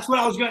 That's what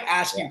I was going to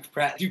ask you,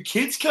 Pratt. Do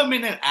kids come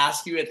in and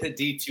ask you at the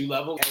D2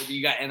 level, "Hey, do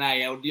you got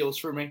NIL deals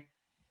for me?"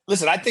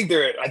 Listen, I think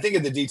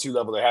at the D2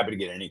 level, they're happy to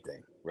get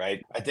anything,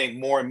 right? I think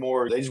more and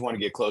more they just want to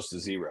get close to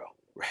zero.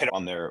 Right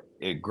on their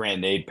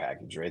grand aid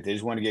package, right? They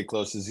just want to get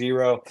close to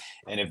zero.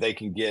 And if they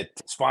can get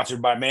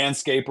sponsored by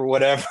Manscaped or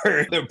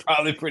whatever, they're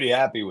probably pretty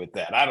happy with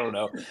that. I don't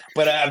know.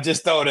 But I'm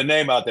just throwing a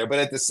name out there. But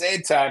at the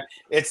same time,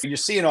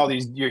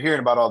 you're hearing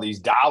about all these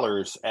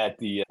dollars at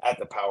the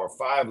Power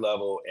 5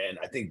 level. And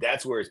I think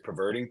that's where it's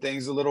perverting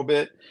things a little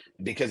bit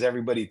because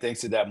everybody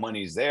thinks that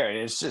money's there. And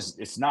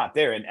it's not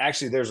there. And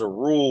actually there's a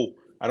rule.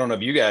 I don't know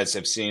if you guys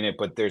have seen it,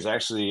 but there's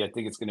actually, I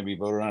think it's going to be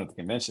voted on at the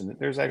convention.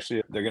 They're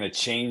going to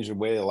change the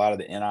way a lot of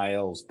the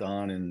NIL is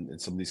done and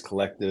some of these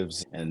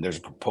collectives. And there's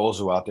a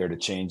proposal out there to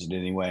change it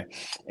anyway.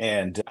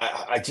 And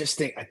I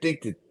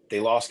think that they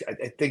lost.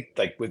 I think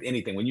like with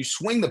anything, when you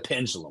swing the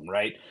pendulum,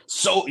 right?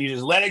 So you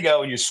just let it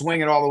go and you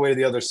swing it all the way to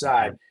the other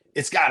side.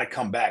 It's got to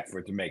come back for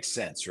it to make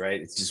sense, right?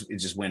 It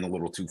just went a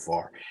little too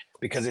far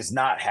because it's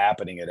not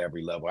happening at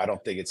every level. I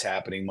don't think it's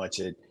happening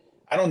much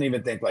I don't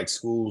even think like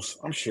schools,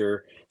 I'm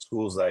sure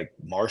schools like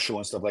Marshall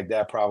and stuff like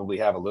that probably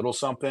have a little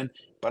something,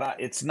 but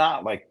it's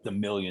not like the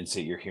millions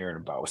that you're hearing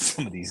about with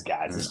some of these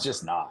guys. It's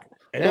just not.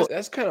 And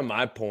that's kind of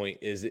my point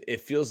is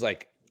it feels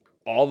like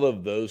all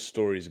of those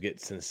stories get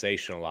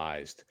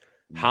sensationalized.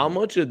 How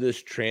much of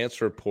this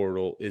transfer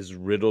portal is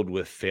riddled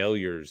with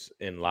failures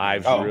and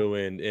lives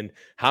ruined? And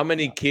how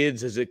many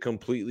kids has it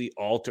completely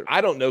altered?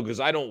 I don't know because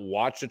I don't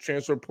watch the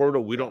transfer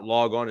portal. We don't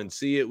log on and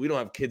see it. We don't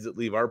have kids that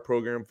leave our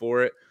program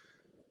for it.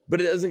 But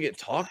it doesn't get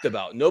talked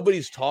about.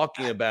 Nobody's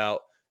talking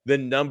about the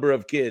number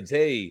of kids.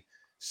 Hey,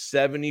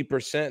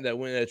 70% that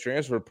went in the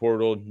transfer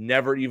portal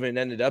never even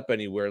ended up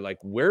anywhere. Like,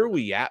 where are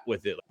we at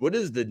with it? What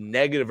is the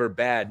negative or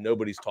bad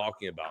nobody's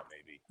talking about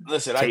maybe?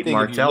 Listen, Tate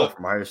Martell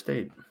from Ohio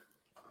State.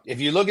 If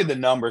you look at the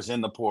numbers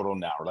in the portal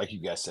now, like you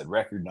guys said,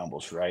 record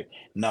numbers, right?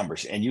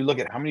 Numbers. And you look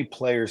at how many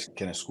players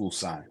can a school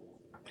sign?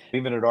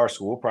 Even at our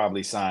school, we'll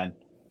probably sign,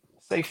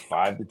 say,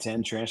 5 to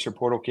 10 transfer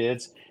portal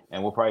kids,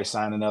 and we'll probably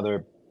sign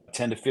another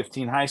 10 to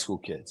 15 high school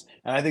kids.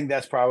 And I think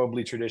that's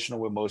probably traditional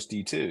with most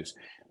D2s.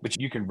 But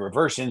you can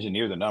reverse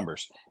engineer the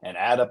numbers and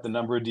add up the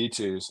number of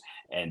D2s,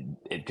 and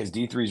because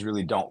D3s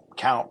really don't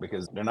count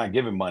because they're not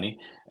given money,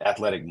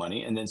 athletic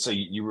money. And then so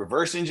you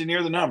reverse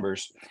engineer the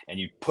numbers and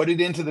you put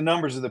it into the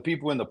numbers of the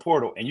people in the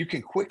portal, and you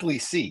can quickly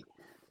see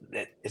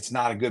that it's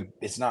not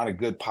a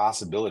good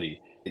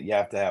possibility. You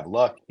have to have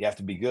luck. You have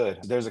to be good.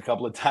 There's a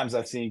couple of times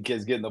I've seen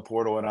kids get in the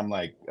portal and I'm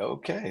like,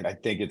 okay. I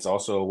think it's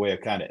also a way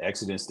of kind of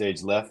exiting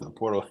stage left in the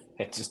portal.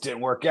 It just didn't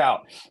work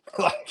out.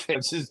 But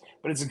it's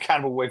a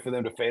kind of a way for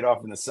them to fade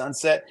off in the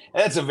sunset.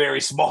 And that's a very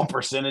small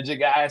percentage of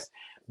guys.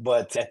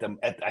 But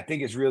I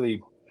think it's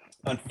really,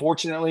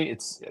 unfortunately,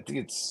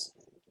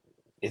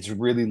 it's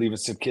really leaving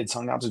some kids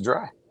hung out to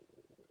dry.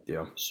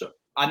 Yeah. So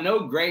I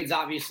know grades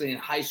obviously in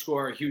high school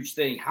are a huge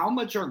thing. How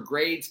much are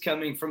grades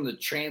coming from the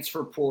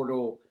transfer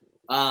portal?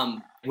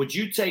 Would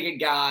you take a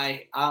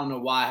guy, I don't know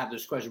why I have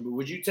this question, but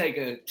would you take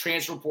a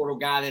transfer portal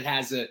guy that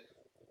has a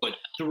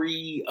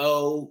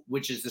 3.0,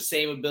 which is the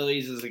same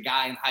abilities as a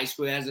guy in high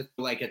school that has a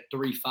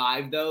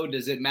 3.5 though?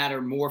 Does it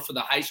matter more for the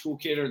high school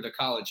kid or the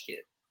college kid?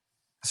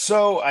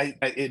 So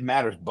it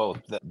matters both.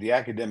 The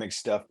academic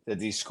stuff that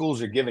these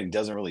schools are giving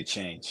doesn't really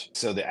change.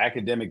 So the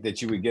academic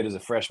that you would get as a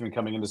freshman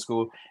coming into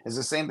school is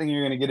the same thing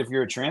you're going to get if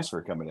you're a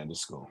transfer coming into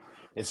school.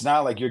 It's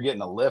not like you're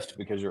getting a lift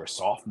because you're a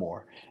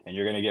sophomore and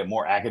you're going to get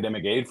more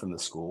academic aid from the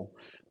school.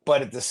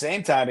 But at the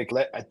same time,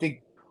 I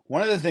think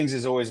one of the things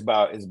is always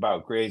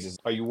about grades is,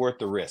 are you worth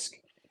the risk?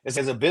 As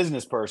a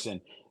business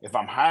person, if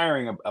I'm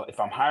hiring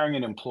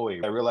an employee,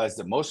 I realize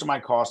that most of my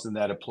cost in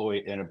that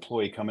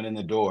employee coming in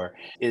the door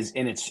is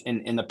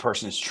in the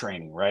person's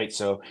training, right?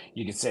 So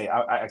you could say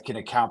I can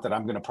account that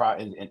I'm going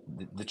to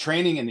the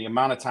training and the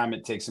amount of time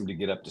it takes them to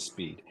get up to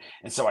speed.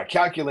 And so I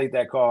calculate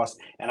that cost,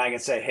 and I can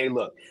say, hey,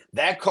 look,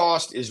 that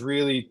cost is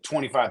really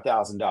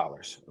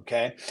 $25,000.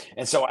 Okay,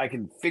 and so I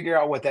can figure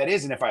out what that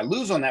is, and if I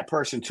lose on that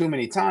person too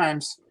many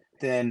times,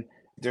 then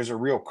there's a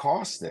real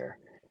cost there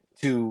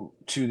to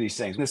these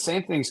things. The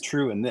same thing's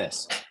true in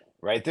this,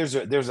 right? There's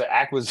an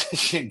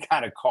acquisition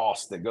kind of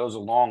cost that goes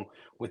along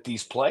with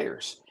these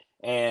players,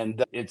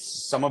 and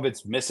some of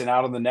it's missing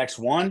out on the next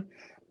one,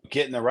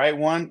 getting the right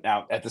one.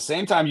 Now, at the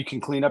same time, you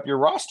can clean up your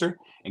roster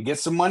and get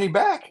some money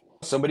back.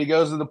 Somebody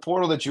goes to the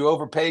portal that you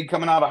overpaid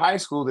coming out of high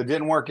school that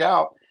didn't work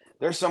out.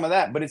 There's some of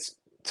that, but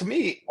to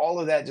me, all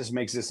of that just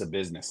makes this a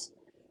business.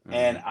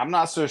 And I'm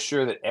not so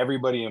sure that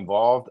everybody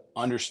involved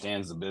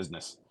understands the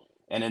business.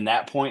 And in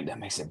that point, that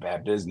makes it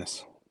bad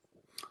business.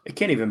 I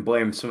can't even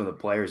blame some of the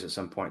players at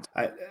some point.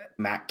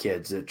 MAC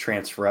kids that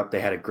transfer up, they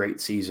had a great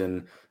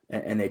season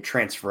and they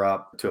transfer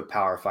up to a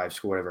Power 5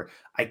 school, whatever.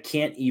 I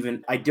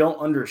don't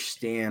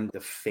understand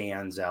the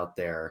fans out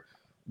there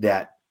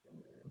that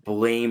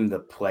blame the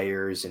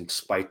players and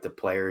spite the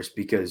players,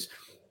 because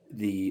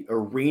the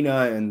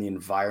arena and the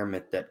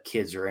environment that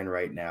kids are in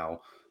right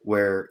now,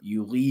 where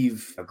you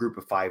leave a group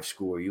of 5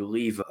 school or you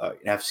leave an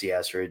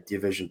FCS or a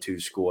Division II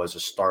school as a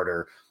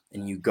starter,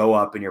 and you go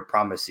up and you're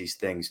promised these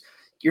things,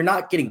 you're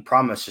not getting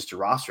promised just a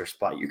roster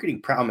spot. You're getting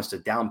promised a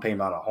down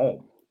payment on a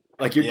home.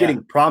 Like you're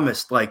getting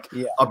promised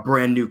a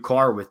brand new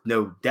car with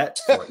no debt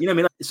for it. You know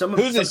what I mean?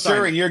 Who's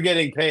ensuring you're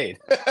getting paid?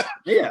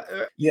 Yeah.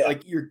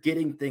 Like you're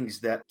getting things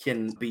that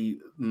can be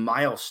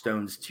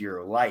milestones to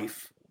your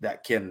life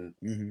that can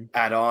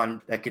add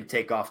on, that can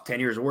take off 10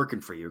 years of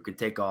working for you. It can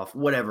take off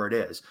whatever it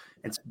is.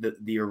 And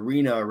the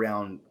arena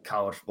around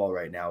college football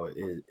right now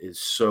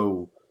is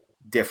so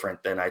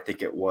different than I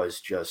think it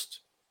was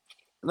just.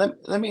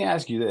 Let me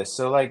ask you this.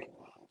 So like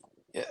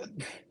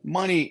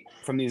money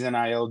from these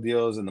NIL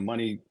deals and the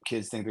money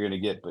kids think they're going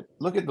to get, but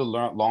look at the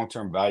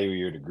long-term value of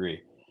your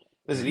degree.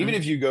 Listen, even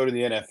if you go to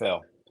the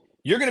NFL,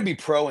 you're going to be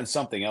pro in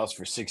something else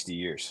for 60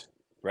 years,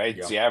 right?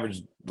 It's the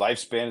average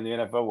lifespan in the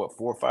NFL, what,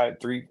 4 or 5,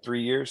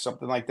 3 years,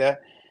 something like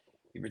that.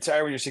 You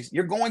retire when you're 60.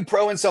 You're going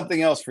pro in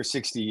something else for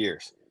 60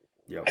 years.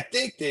 Yep. I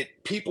think that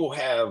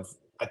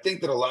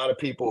a lot of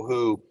people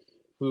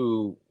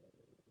who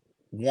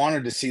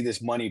wanted to see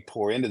this money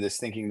pour into this,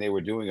 thinking they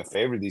were doing a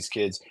favor to these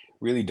kids,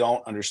 really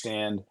don't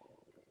understand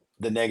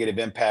the negative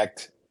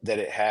impact that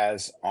it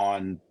has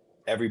on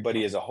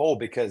everybody as a whole.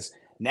 Because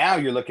now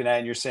you're looking at it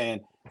and you're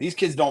saying these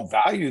kids don't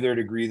value their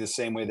degree the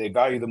same way they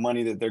value the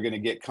money that they're going to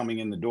get coming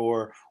in the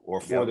door or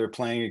for their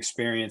playing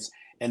experience.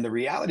 And the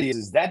reality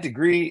is that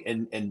degree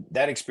and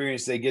that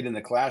experience they get in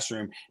the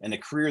classroom and the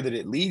career that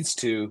it leads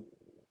to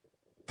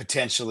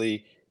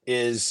potentially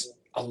is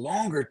a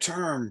longer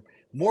term,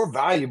 more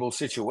valuable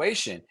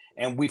situation.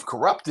 And we've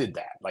corrupted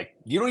that. Like,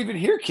 you don't even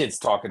hear kids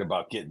talking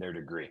about getting their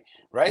degree,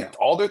 right? Yeah.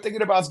 All they're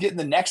thinking about is getting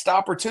the next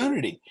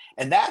opportunity.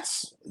 And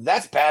that's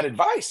bad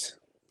advice.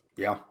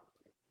 Yeah.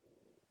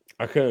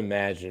 I couldn't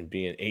imagine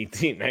being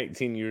 18,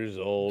 19 years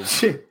old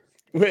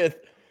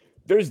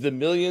there's the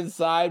million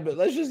side, but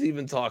let's just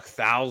even talk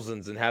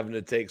thousands and having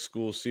to take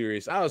school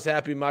serious. I was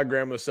happy my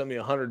grandma sent me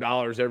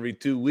 $100 every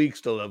 2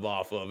 weeks to live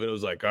off of. It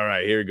was like, all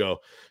right, here you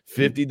go.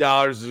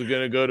 $50 is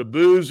going to go to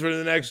booze for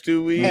the next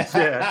 2 weeks.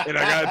 And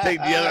I got to take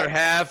the other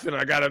half and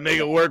I got to make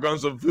it work on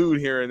some food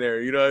here and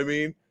there. You know what I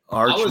mean?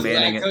 Arch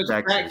Manning at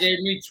Texas. Pratt gave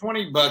me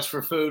 $20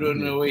 for food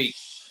in a week.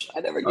 I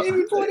never gave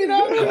you $20. What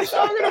are you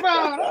talking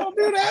about? I don't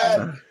do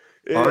that.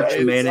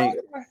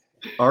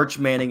 Arch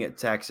Manning at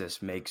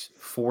Texas makes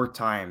 4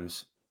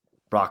 times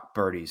Brock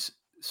Purdy's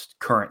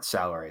current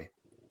salary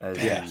as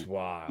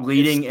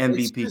leading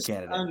MVP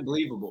candidate.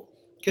 Unbelievable.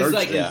 Because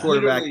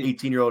quarterback,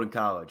 18-year-old in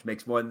college,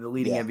 makes more than the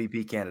leading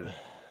MVP candidate.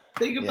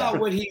 Think about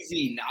what he's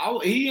eating.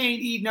 He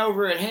ain't eating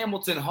over at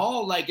Hamilton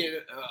Hall like a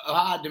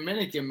Ohio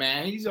Dominican,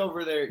 man. He's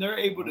over there. They're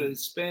able to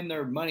spend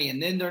their money,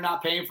 and then they're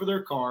not paying for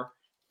their car.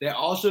 They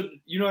also,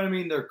 you know what I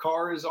mean? Their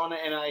car is on an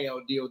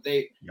NIL deal.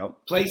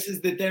 Places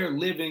that they're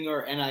living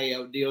are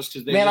NIL deals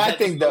because they. Man, I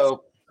think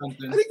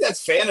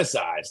that's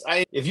fantasized.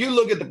 If you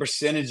look at the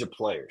percentage of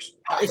players,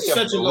 it's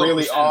such a low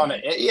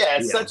percentage.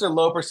 It's such a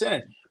low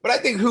percentage. But I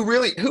think who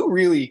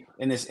really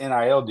in this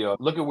NIL deal,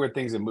 look at where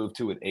things have moved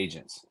to with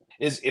agents.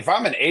 Is if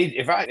I'm an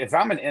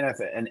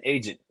an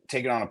agent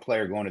taking on a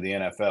player going to the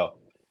NFL,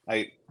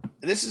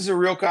 this is a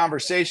real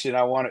conversation.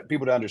 I want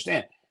people to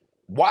understand.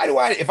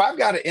 If I've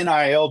got an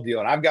NIL deal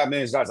and I've got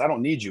millions of dollars, I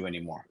don't need you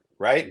anymore,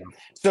 right? Yeah.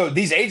 So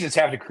these agents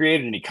have to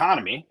create an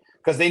economy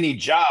because they need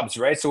jobs,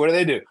 right? So what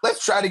do?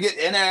 Let's try to get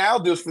NIL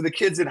deals for the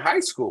kids in high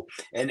school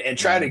and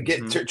try to get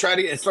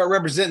and start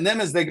representing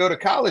them as they go to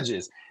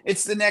colleges.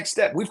 It's the next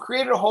step. We've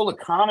created a whole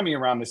economy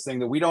around this thing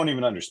that we don't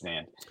even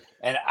understand.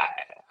 And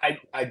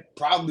I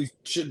probably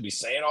shouldn't be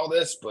saying all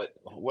this, but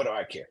what do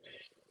I care?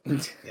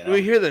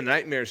 We hear the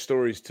nightmare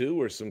stories too,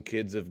 where some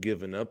kids have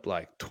given up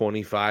like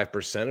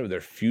 25% of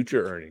their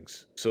future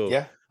earnings.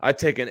 So I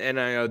take an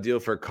NIL deal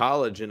for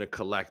college in a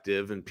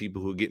collective and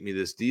people who get me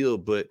this deal,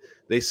 but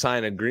they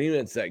sign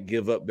agreements that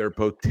give up their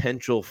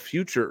potential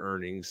future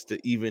earnings to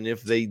even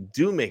if they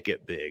do make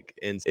it big.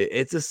 And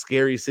it's a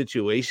scary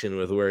situation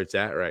with where it's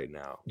at right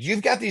now.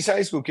 You've got these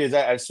high school kids.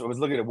 I was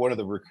looking at one of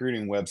the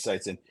recruiting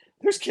websites, and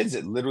there's kids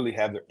that literally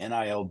have their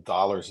NIL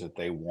dollars that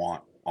they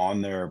want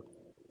on their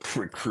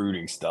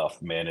recruiting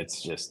stuff, man.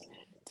 It's just,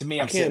 to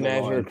me, I can't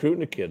imagine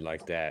recruiting a kid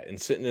like that and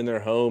sitting in their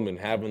home and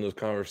having those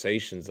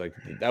conversations. Like,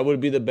 that would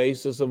be the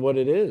basis of what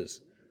it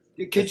is.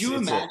 Could you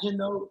imagine,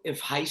 though,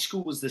 if high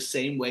school was the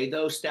same way,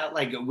 though, Stout?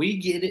 Like, we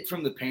get it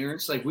from the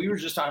parents. Like, we were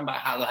just talking about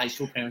how the high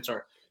school parents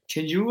are.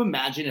 Can you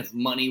imagine if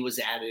money was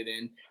added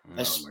in,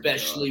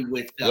 especially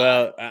with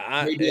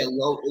maybe a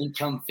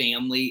low-income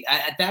family?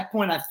 At that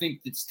point, I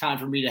think it's time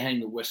for me to hang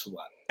the whistle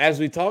up. As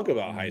we talk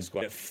about high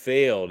school, it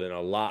failed in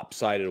a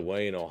lopsided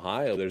way in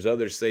Ohio. There's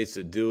other states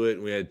that do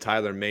it. We had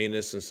Tyler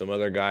Manus and some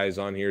other guys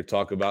on here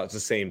talk about it's the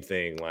same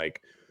thing.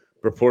 Like,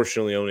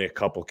 proportionally, only a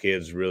couple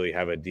kids really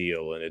have a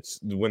deal, and it's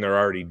when they're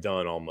already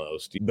done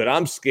almost. But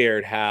I'm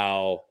scared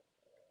how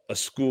a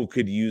school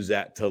could use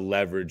that to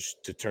leverage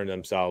to turn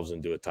themselves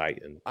into a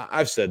Titan.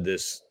 I've said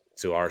this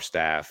to our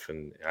staff,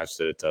 and I've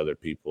said it to other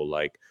people.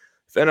 Like,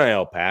 if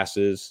NIL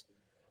passes,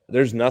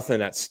 there's nothing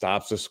that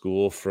stops a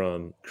school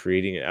from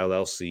creating an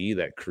LLC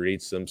that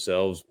creates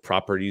themselves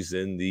properties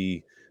in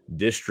the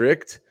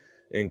district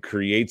and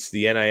creates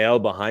the NIL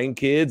behind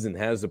kids and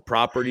has the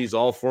properties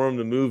all for them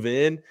to move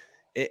in.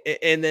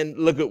 And then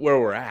look at where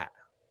we're at.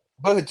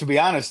 But to be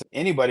honest,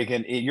 anybody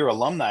can, your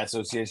alumni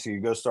association, you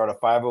go start a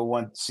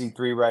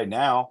 501c3 right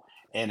now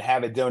and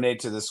have it donate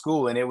to the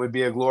school, and it would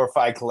be a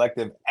glorified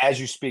collective as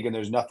you speak. And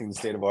there's nothing the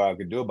state of Ohio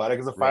could do about it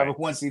because the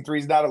 501c3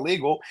 is not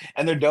illegal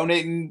and they're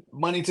donating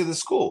money to the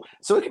school.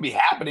 So it could be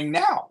happening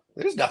now.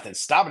 There's nothing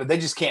stopping it. They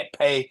just can't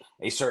pay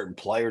a certain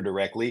player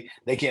directly.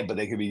 They can't, but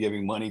they could be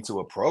giving money to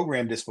a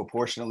program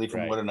disproportionately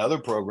from what another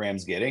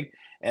program's getting.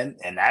 And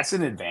that's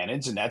an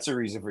advantage. And that's a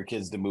reason for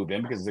kids to move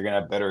in because they're going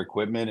to have better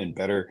equipment and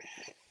better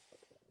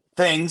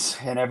things,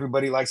 and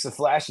everybody likes the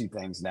flashy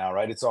things now,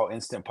 right? It's all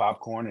instant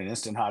popcorn and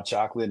instant hot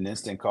chocolate and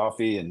instant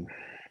coffee, and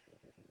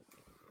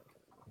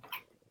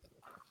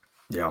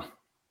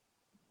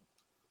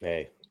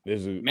hey,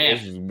 this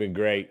has been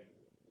great.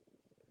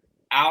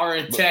 Hour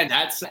and 10.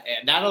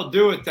 That'll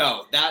do it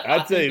though.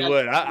 I'll tell you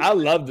what, I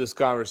love this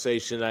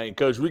conversation tonight. And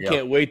Coach, we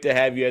can't wait to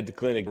have you at the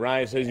clinic.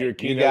 Ryan says you're a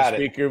keynote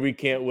speaker. We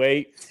can't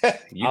wait.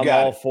 I'm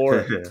all for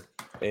it.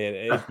 And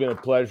it's been a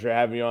pleasure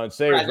having you on.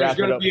 There's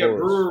going to be a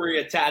brewery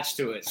attached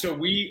to it. So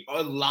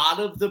a lot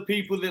of the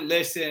people that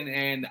listen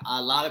and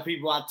a lot of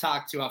people I've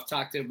talked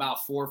to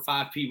about 4 or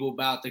 5 people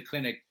about the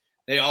clinic.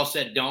 They all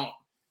said,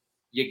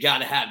 you got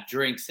to have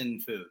drinks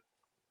and food.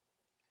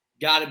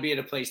 Got to be at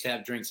a place to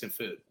have drinks and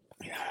food.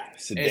 Yeah,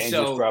 it's a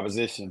dangerous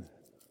proposition.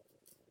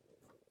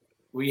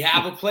 We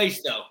have a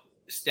place, though.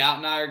 Stout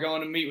and I are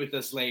going to meet with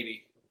this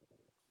lady.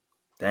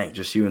 Dang,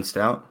 just you and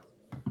Stout?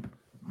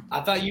 I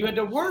thought you had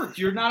to work.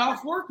 You're not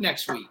off work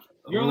next week.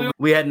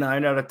 We had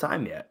 9 out of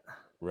time yet.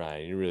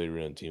 Ryan, you really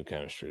ruined team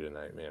chemistry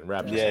tonight, man.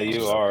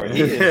 You are.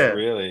 He is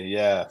really,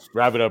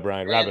 Wrap it up,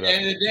 Ryan. Wrap it up. At the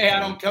end of the day, I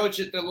don't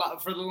coach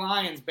for the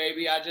Lions,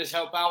 baby. I just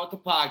help out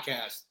with the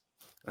podcast.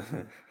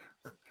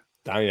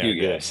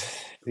 You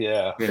guys.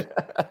 Yeah.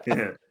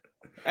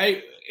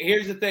 Hey,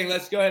 here's the thing.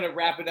 Let's go ahead and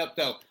wrap it up,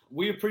 though.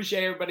 We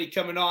appreciate everybody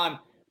coming on.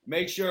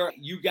 Make sure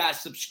you guys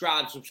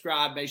subscribe.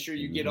 Make sure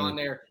you get on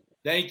there.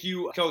 Thank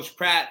you, Coach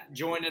Pratt,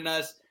 joining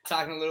us,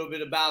 talking a little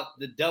bit about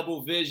the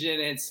double vision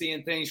and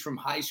seeing things from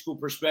high school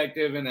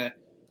perspective and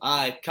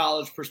a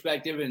college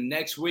perspective. And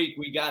next week,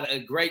 we got a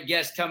great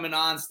guest coming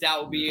on.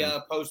 Stout will be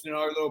posting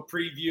our little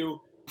preview.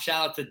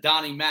 Shout out to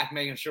Donnie Mack,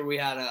 making sure we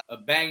had a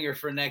banger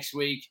for next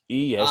week.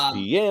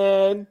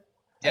 ESPN.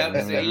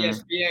 It's an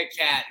ESPN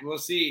cat. We'll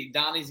see.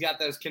 Donnie's got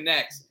those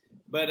connects.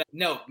 But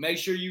make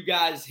sure you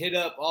guys hit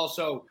up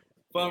also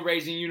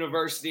Fundraising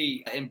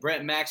University and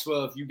Brent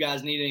Maxwell if you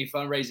guys need any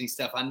fundraising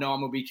stuff. I know I'm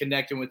going to be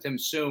connecting with him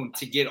soon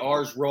to get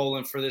ours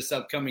rolling for this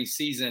upcoming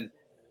season.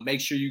 Make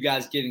sure you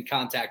guys get in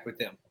contact with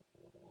them.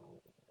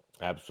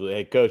 Absolutely.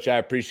 Hey, Coach, I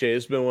appreciate it.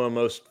 It's been one of the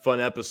most fun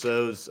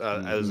episodes.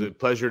 It was a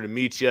pleasure to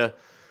meet you,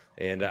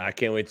 and I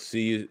can't wait to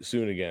see you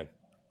soon again.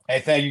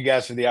 Hey, thank you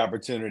guys for the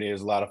opportunity. It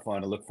was a lot of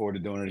fun. I look forward to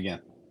doing it again.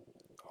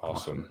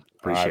 Awesome.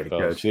 Appreciate it,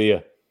 Coach. See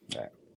ya. All right.